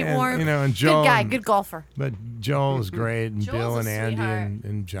 amazing seat And, warmth. you know, and Joel, good guy, good golfer. But Joel is great, and Joel's Bill a and Andy sweetheart.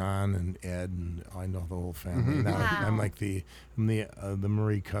 and John and Ed, and I know the whole family. Now I'm like the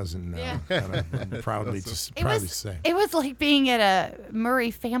Murray cousin now. Yeah. I'm proudly It say. It was like being at a Murray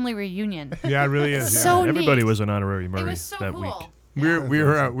family reunion. Yeah, it really is. So yeah. Everybody neat. was an honorary Murray It was so that cool. week. We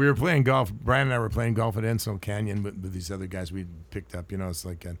were playing golf. Brian and I were playing golf at Ensign Canyon with these other guys we picked up. You know, it's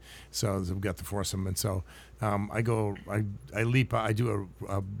like, so we got the foursome, and so I leap. I do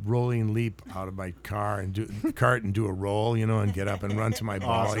a rolling leap out of my car and do a roll, you know, and get up and run to my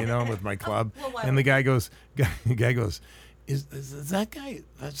ball, you know, with my club. And the guy goes, Is that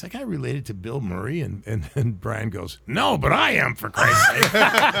guy related to Bill Murray? And Brian goes, no, but I am, for Christ's sake.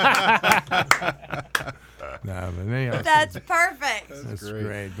 No, but anyhow, That's perfect. That's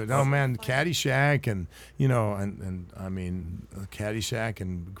great. But oh man, Caddyshack and you know and I mean Caddyshack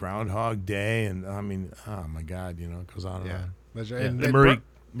and Groundhog Day and I mean oh my God, you know, it goes on and on. That's Yeah, right. and Murray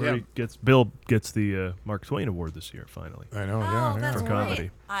Bill gets the Mark Twain Award this year finally. I know, Oh, that's for right.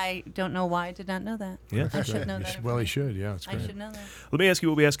 comedy. I don't know why I did not know that. Yeah, I should know that. Well, he should. Yeah, it's I great. should know that. Let me ask you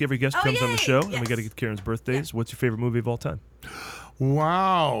what we ask every guest who Oh, comes on the yay! show, and we Yes. got to get Karen's birthdays. What's your favorite movie of all time?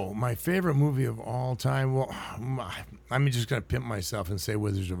 Wow, my favorite movie of all time. Well, I'm just gonna pimp myself and say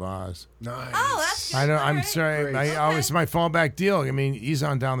Wizards of Oz. Nice. Oh, that's I know. I'm great. sorry. I always my fallback deal. I mean, he's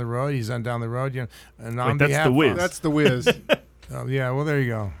on down the road. You know, and on that's behalf the Wiz. of- That's the Wiz. Oh, yeah, well, there you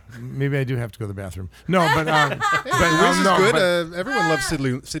go. Maybe I do have to go to the bathroom. No, but The Wiz is no, good. but Everyone loves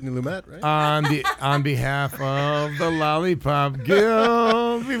Sidney Lumet, right? on behalf of the Lollipop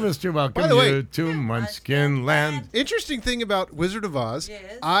Guild, we must welcome By the way- you to Munchkin Land. Interesting thing about Wizard of Oz,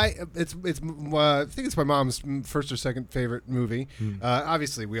 I think it's my mom's first or second favorite movie.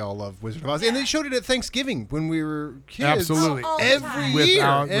 Obviously, we all love Wizard of Oz, and they showed it at Thanksgiving when we were kids. Absolutely. every year.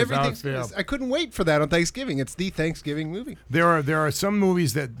 Without Everything. fail. I couldn't wait for that on Thanksgiving. It's the Thanksgiving movie. There are some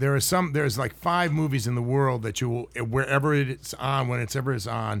movies there's like 5 movies in the world that you will, wherever it's on, whenever it's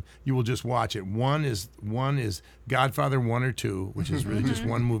on, you will just watch it. One is Godfather 1 or 2, which is really just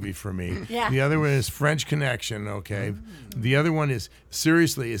one movie for me. Yeah. The other one is French Connection, okay? The other one is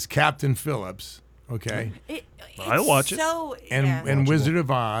Captain Phillips, okay? I'll watch it. So, And Wizard of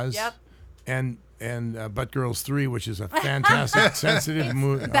Oz. Yep. And Butt Girls 3, which is a fantastic, sensitive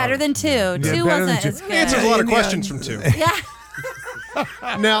movie. Better than 2. Yeah, 2 better wasn't than as 2. good. Answers a lot of In the questions end- from 2. Yeah.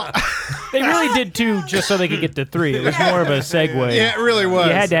 Now, They really did 2 just so they could get to 3. It was more of a segue. yeah, it really was.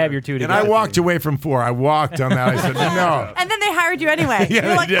 You had to have your 2 And together. I walked away from 4. I walked on that. I said, no. And then they hired fired you anyway. Yeah,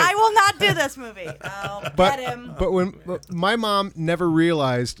 You're like, they did. I will not do this movie. Oh, But get him. but my mom never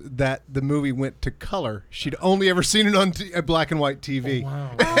realized that the movie went to color. She'd only ever seen it on black and white TV.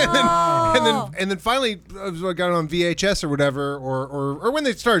 And then finally I got it on VHS or whatever, or when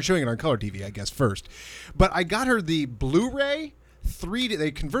they started showing it on color TV, I guess first. But I got her the Blu-ray 3D.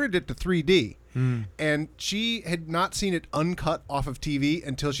 They converted it to 3D. And she had not seen it uncut off of TV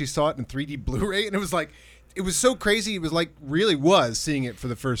until she saw it in 3D Blu-ray, and it was so crazy. It was like really was seeing it for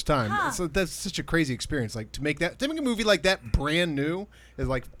the first time. So that's such a crazy experience. Like to make a movie like that brand new is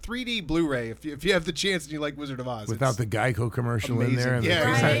like 3D Blu-ray. If you have the chance and you like Wizard of Oz, Without the Geico commercial in there. amazing.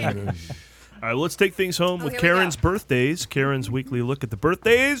 Yeah, exactly. All right, let's take things home with Karen's birthdays. Karen's weekly look at the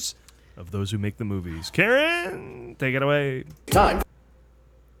birthdays of those who make the movies. Karen, take it away. Time.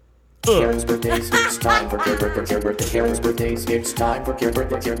 Karen's birthdays, it's time for Karen's birthday. Karen's birthdays, it's time for Karen's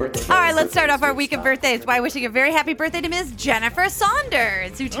birthday. All right, let's start off our week of birthdays by wishing a very happy birthday to Miss Jennifer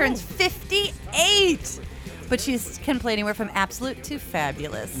Saunders, who turns 58. But she can play anywhere from absolute to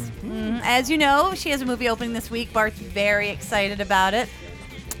fabulous. As you know, she has a movie opening this week. Bart's very excited about it.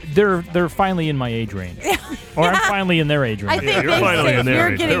 They're finally in my age range, or I'm finally in their age range. I think you're finally in their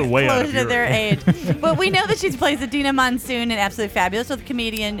you're age. getting They're way out closer of to their your age. But we know that she plays Adina Monsoon in Absolutely Fabulous with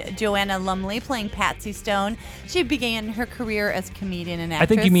comedian Joanna Lumley playing Patsy Stone. She began her career as a comedian and I actress.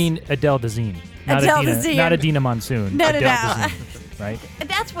 think you mean Adele Dazeem, not Adele Adina, Dazeem. not Adina Monsoon. No. Adele Dazeem, right? And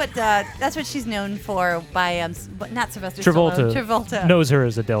that's what she's known for by not Sylvester Travolta, Stallone. Travolta knows her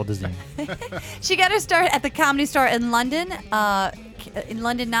as Adele Dazeem. She got her start at the Comedy Store in London.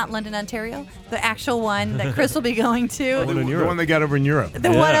 Not London, Ontario. The actual one that Chris will be going to. The one they got over in Europe.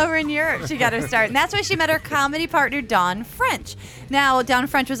 The one over in Europe. She got her start. And that's where she met her comedy partner, Dawn French. Now, Dawn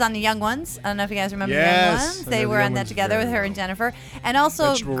French was on The Young Ones. I don't know if you guys remember The Young Ones. They were on that together with her and Jennifer. And also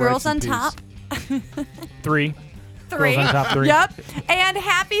Vegetable Girls Rights on and Top. 3. 3. Girls on Top 3. Yep. And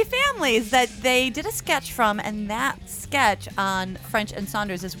Happy Families that they did a sketch from, and that sketch on French and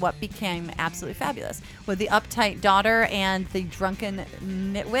Saunders is what became Absolutely Fabulous, with the uptight daughter and the drunken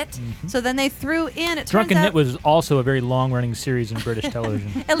nitwit. So then they threw in, it Drunken turns Nit out, was also a very long-running series in British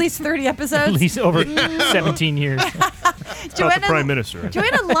television. at least 30 episodes. At least over 17 years. It's about the Prime Minister.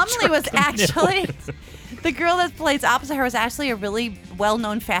 Joanna Lumley was actually... The girl that plays opposite her was actually a really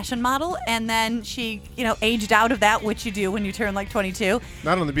well-known fashion model, and then she, aged out of that, which you do when you turn like 22.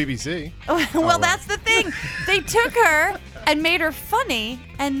 Not on the BBC. Well, that's the thing. They took her and made her funny,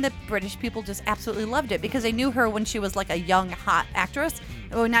 and the British people just absolutely loved it because they knew her when she was like a young, hot actress.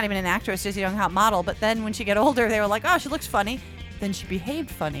 Well, not even an actress, just a young, hot model. But then when she got older, they were like, oh, she looks funny. Then she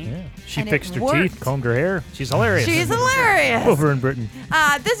behaved funny. Yeah. She and fixed it her worked. teeth, combed her hair. She's hilarious. She's hilarious. Over in Britain.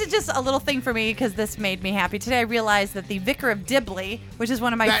 This is just a little thing for me because this made me happy. Today I realized that the Vicar of Dibley, which is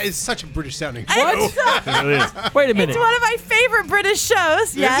one of my... That is such a British sounding show. What? Wait a minute. It's one of my favorite British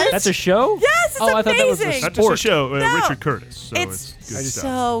shows. Yes. That's a show? Yes, it's I thought that was a amazing. Not just a show, No. Richard Curtis. So it's good stuff.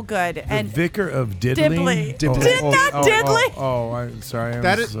 so good. The And Vicar of Diddley. Dibley. Not Diddley. I'm sorry.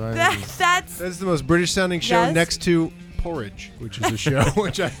 That's That's the most British sounding show Yes. next to Porridge, which is a show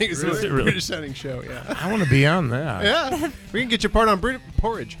which I think is the most British sounding show. Yeah. I want to be on that. Yeah. We can get your part on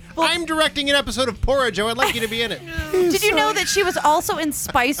Porridge. I'm directing an episode of Porridge. I would like you to be in it. Did you know that she was also in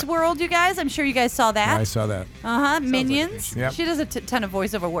Spice World, you guys? I'm sure you guys saw that. I saw that. Minions. Yep. She does a ton of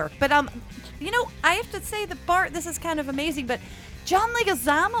voiceover work. But, I have to say that Bart, this is kind of amazing, but John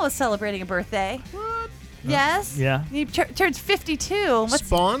Leguizamo is celebrating a birthday. What? Yes. Yeah. He turns 52. What's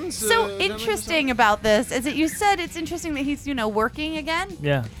Spawns? so interesting about this is that you said it's interesting that he's, working again.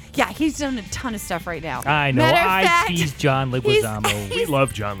 Yeah. Yeah, he's done a ton of stuff right now. I know. Matter of I fact, tease John Leguizamo. We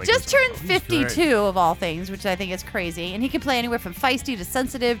love John Leguizamo. just turned 52 of all things, which I think is crazy. And he can play anywhere from feisty to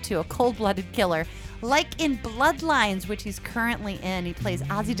sensitive to a cold-blooded killer. Like in Bloodlines, which he's currently in. He plays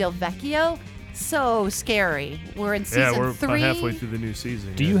Ozzy Del Vecchio. So scary. We're in season 3. Yeah, we're about halfway through the new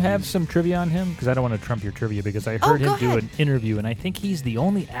season. Do you have some trivia on him? Because I don't want to trump your trivia because I heard him do an interview, and I think he's the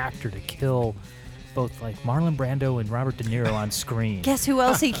only actor to kill both like Marlon Brando and Robert De Niro on screen. Guess who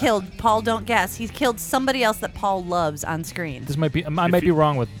else he killed? Paul, don't guess. He's killed somebody else that Paul loves on screen. This might be. I might be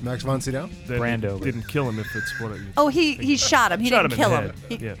wrong with Max von Sydow. Brando. but- Didn't kill him if it's what it Oh, he shot him. He Shot didn't him kill in him.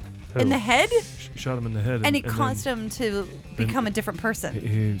 the head. In the head? Shot him in the head. And he then caused him to become a different person.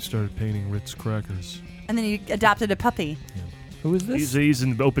 He started painting Ritz crackers. And then he adopted a puppy. Who is this? He's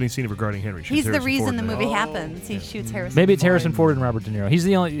in the opening scene of Regarding Henry. He's the Harrison reason Ford the in that. movie happens. He shoots Harrison. Maybe it's Harrison Ford and Robert De Niro. He's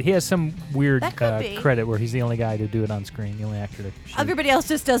the only. He has some weird That could be. credit where he's the only guy to do it on screen, the only actor to. shoot. Everybody else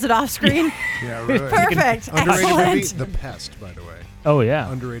just does it off screen. Yeah, really. Perfect. Underrated Excellent. movie, The Pest, by the way. Oh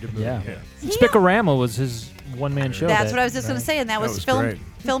yeah, Underrated movie. Yeah, Spicorama was his one-man show. That's what I was just going to say, and that was great.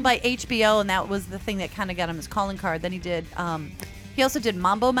 filmed by HBO, and that was the thing that kind of got him his calling card. Then he did. He also did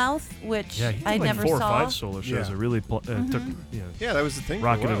Mambo Mouth, which Yeah, he did I like never 4 saw. or 5 solo shows that really took. Yeah, that was the thing.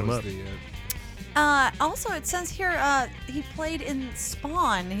 Rocketed for a him while, up. was the, Also, it says here he played in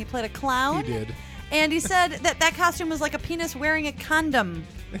Spawn. He played a clown. He did. And he said that costume was like a penis wearing a condom.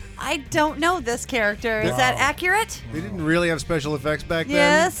 I don't know this character. Is that accurate? They didn't really have special effects back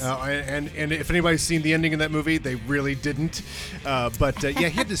Yes. then. And if anybody's seen the ending of that movie, they really didn't. But yeah, he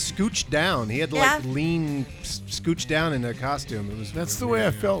had to scooch down. He had to like lean, scooch down in a costume. It was. That's the way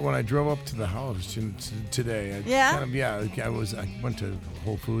I felt when I drove up to the house today. Yeah? I went to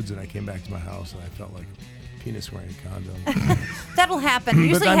Whole Foods and I came back to my house and I felt like a penis wearing a condom. That'll happen. It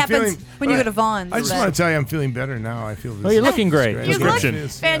usually But I'm happens feeling- when you go to Vaughn's. I just but- want to tell you, I'm feeling better now. I feel. This Well, you're looking great. You look Description.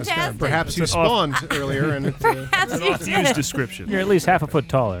 fantastic. Perhaps you It's an off- spawned earlier, and Perhaps you Use did. description. You're at least half a foot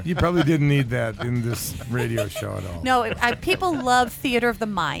taller. You probably didn't need that in this radio show at all. No, people love theater of the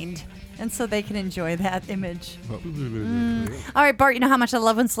mind, and so they can enjoy that image. All right, Bart, you know how much I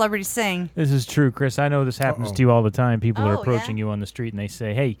love when celebrities sing. This is true, Chris. I know this happens to you all the time. People are approaching you on the street and they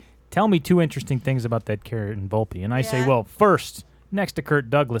say, "Hey, tell me 2 interesting things about that Carrot and Volpe." And I say, "Well, first, next to Kirk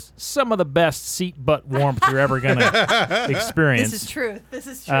Douglas, some of the best seat butt warmth you're ever gonna experience." This is true. This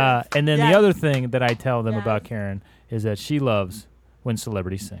is true. And then Yes. the other thing that I tell them about Karen is that she loves when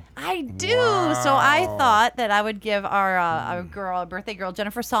celebrities sing. I do. So I thought that I would give our birthday girl,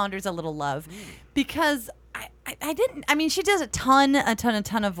 Jennifer Saunders, a little love because I didn't. I mean, she does a ton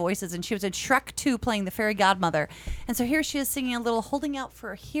of voices, and she was in Shrek 2 playing the fairy godmother. And so here she is singing a little "Holding Out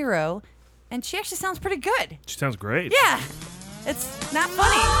for a Hero," and she actually sounds pretty good. She sounds great. Yeah, it's not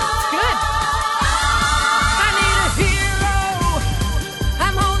funny. It's good. I need a hero.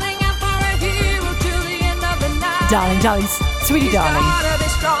 I'm holding out for a hero till the end of the night. Darling, sweetie darling. Gotta be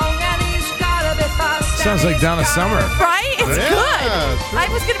strong and he's gotta be fast. Sounds like Donna Summer. Right? It's Yeah, good. I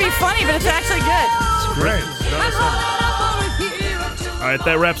was going to be funny, but it's actually good. It's great. All right,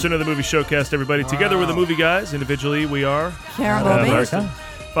 that wraps into the movie showcast, everybody. Together with the movie guys, individually we are Karen Mark. Bobby.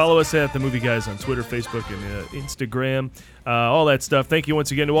 Follow us at the Movie Guys on Twitter, Facebook, and Instagram, all that stuff. Thank you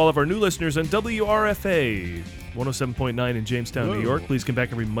once again to all of our new listeners on WRFA 107.9 in Jamestown, New York. Please come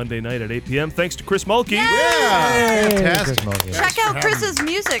back every Monday night at 8 p.m. Thanks to Chris Mulkey. Yeah, fantastic. Check out Chris's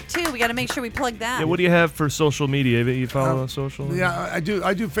music too. We got to make sure we plug that. Yeah, what do you have for social media? You follow on social? Yeah, I do.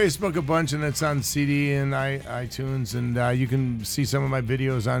 I do Facebook a bunch, and it's on CD and iTunes, and you can see some of my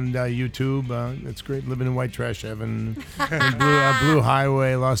videos on YouTube. It's great. Living in White Trash Heaven, and Blue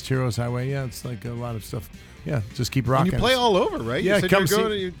Highway, Lost Heroes Highway. Yeah, it's like a lot of stuff. Yeah, just keep rocking. And you play all over, right? Yeah, you said come you were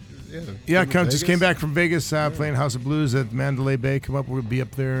going see. to, Yeah, just came back from Vegas playing House of Blues at Mandalay Bay. Come up, we'll be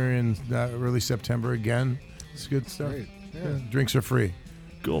up there in early September again. It's good stuff. Great. Yeah. Drinks are free.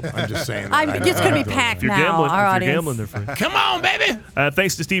 Cool. I'm just saying. It's going to be packed If you're now. gambling, Our if audience. you're gambling, they're free. Come on, baby.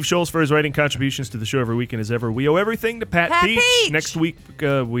 Thanks to Steve Scholes for his writing contributions to the show every weekend as ever. We owe everything to Pat Peach. Next week,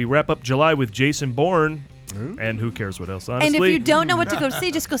 we wrap up July with Jason Bourne. And who cares what else, honestly. And if you don't know what to go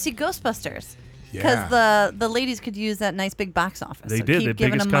see, just go see Ghostbusters. Because the ladies could use that nice big box office. They so did. keep The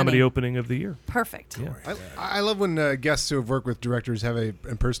giving biggest them comedy money. opening of the year. Perfect. Yeah. I love when guests who have worked with directors have a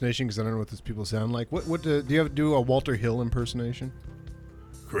impersonation because I don't know what those people sound like. What do you have to do a Walter Hill impersonation?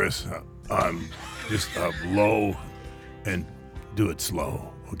 Chris, I'm just low and do it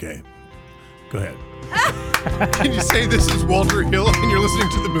slow. Okay, go ahead. Can you say this is Walter Hill and you're listening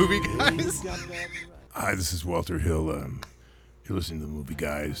to the movie guys? Hi, this is Walter Hill. You're listening to the Movie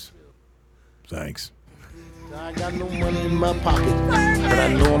Guys. Thanks. I got no money in my pocket, but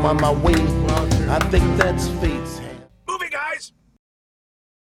I know I'm on my way. I think that's fate's hand.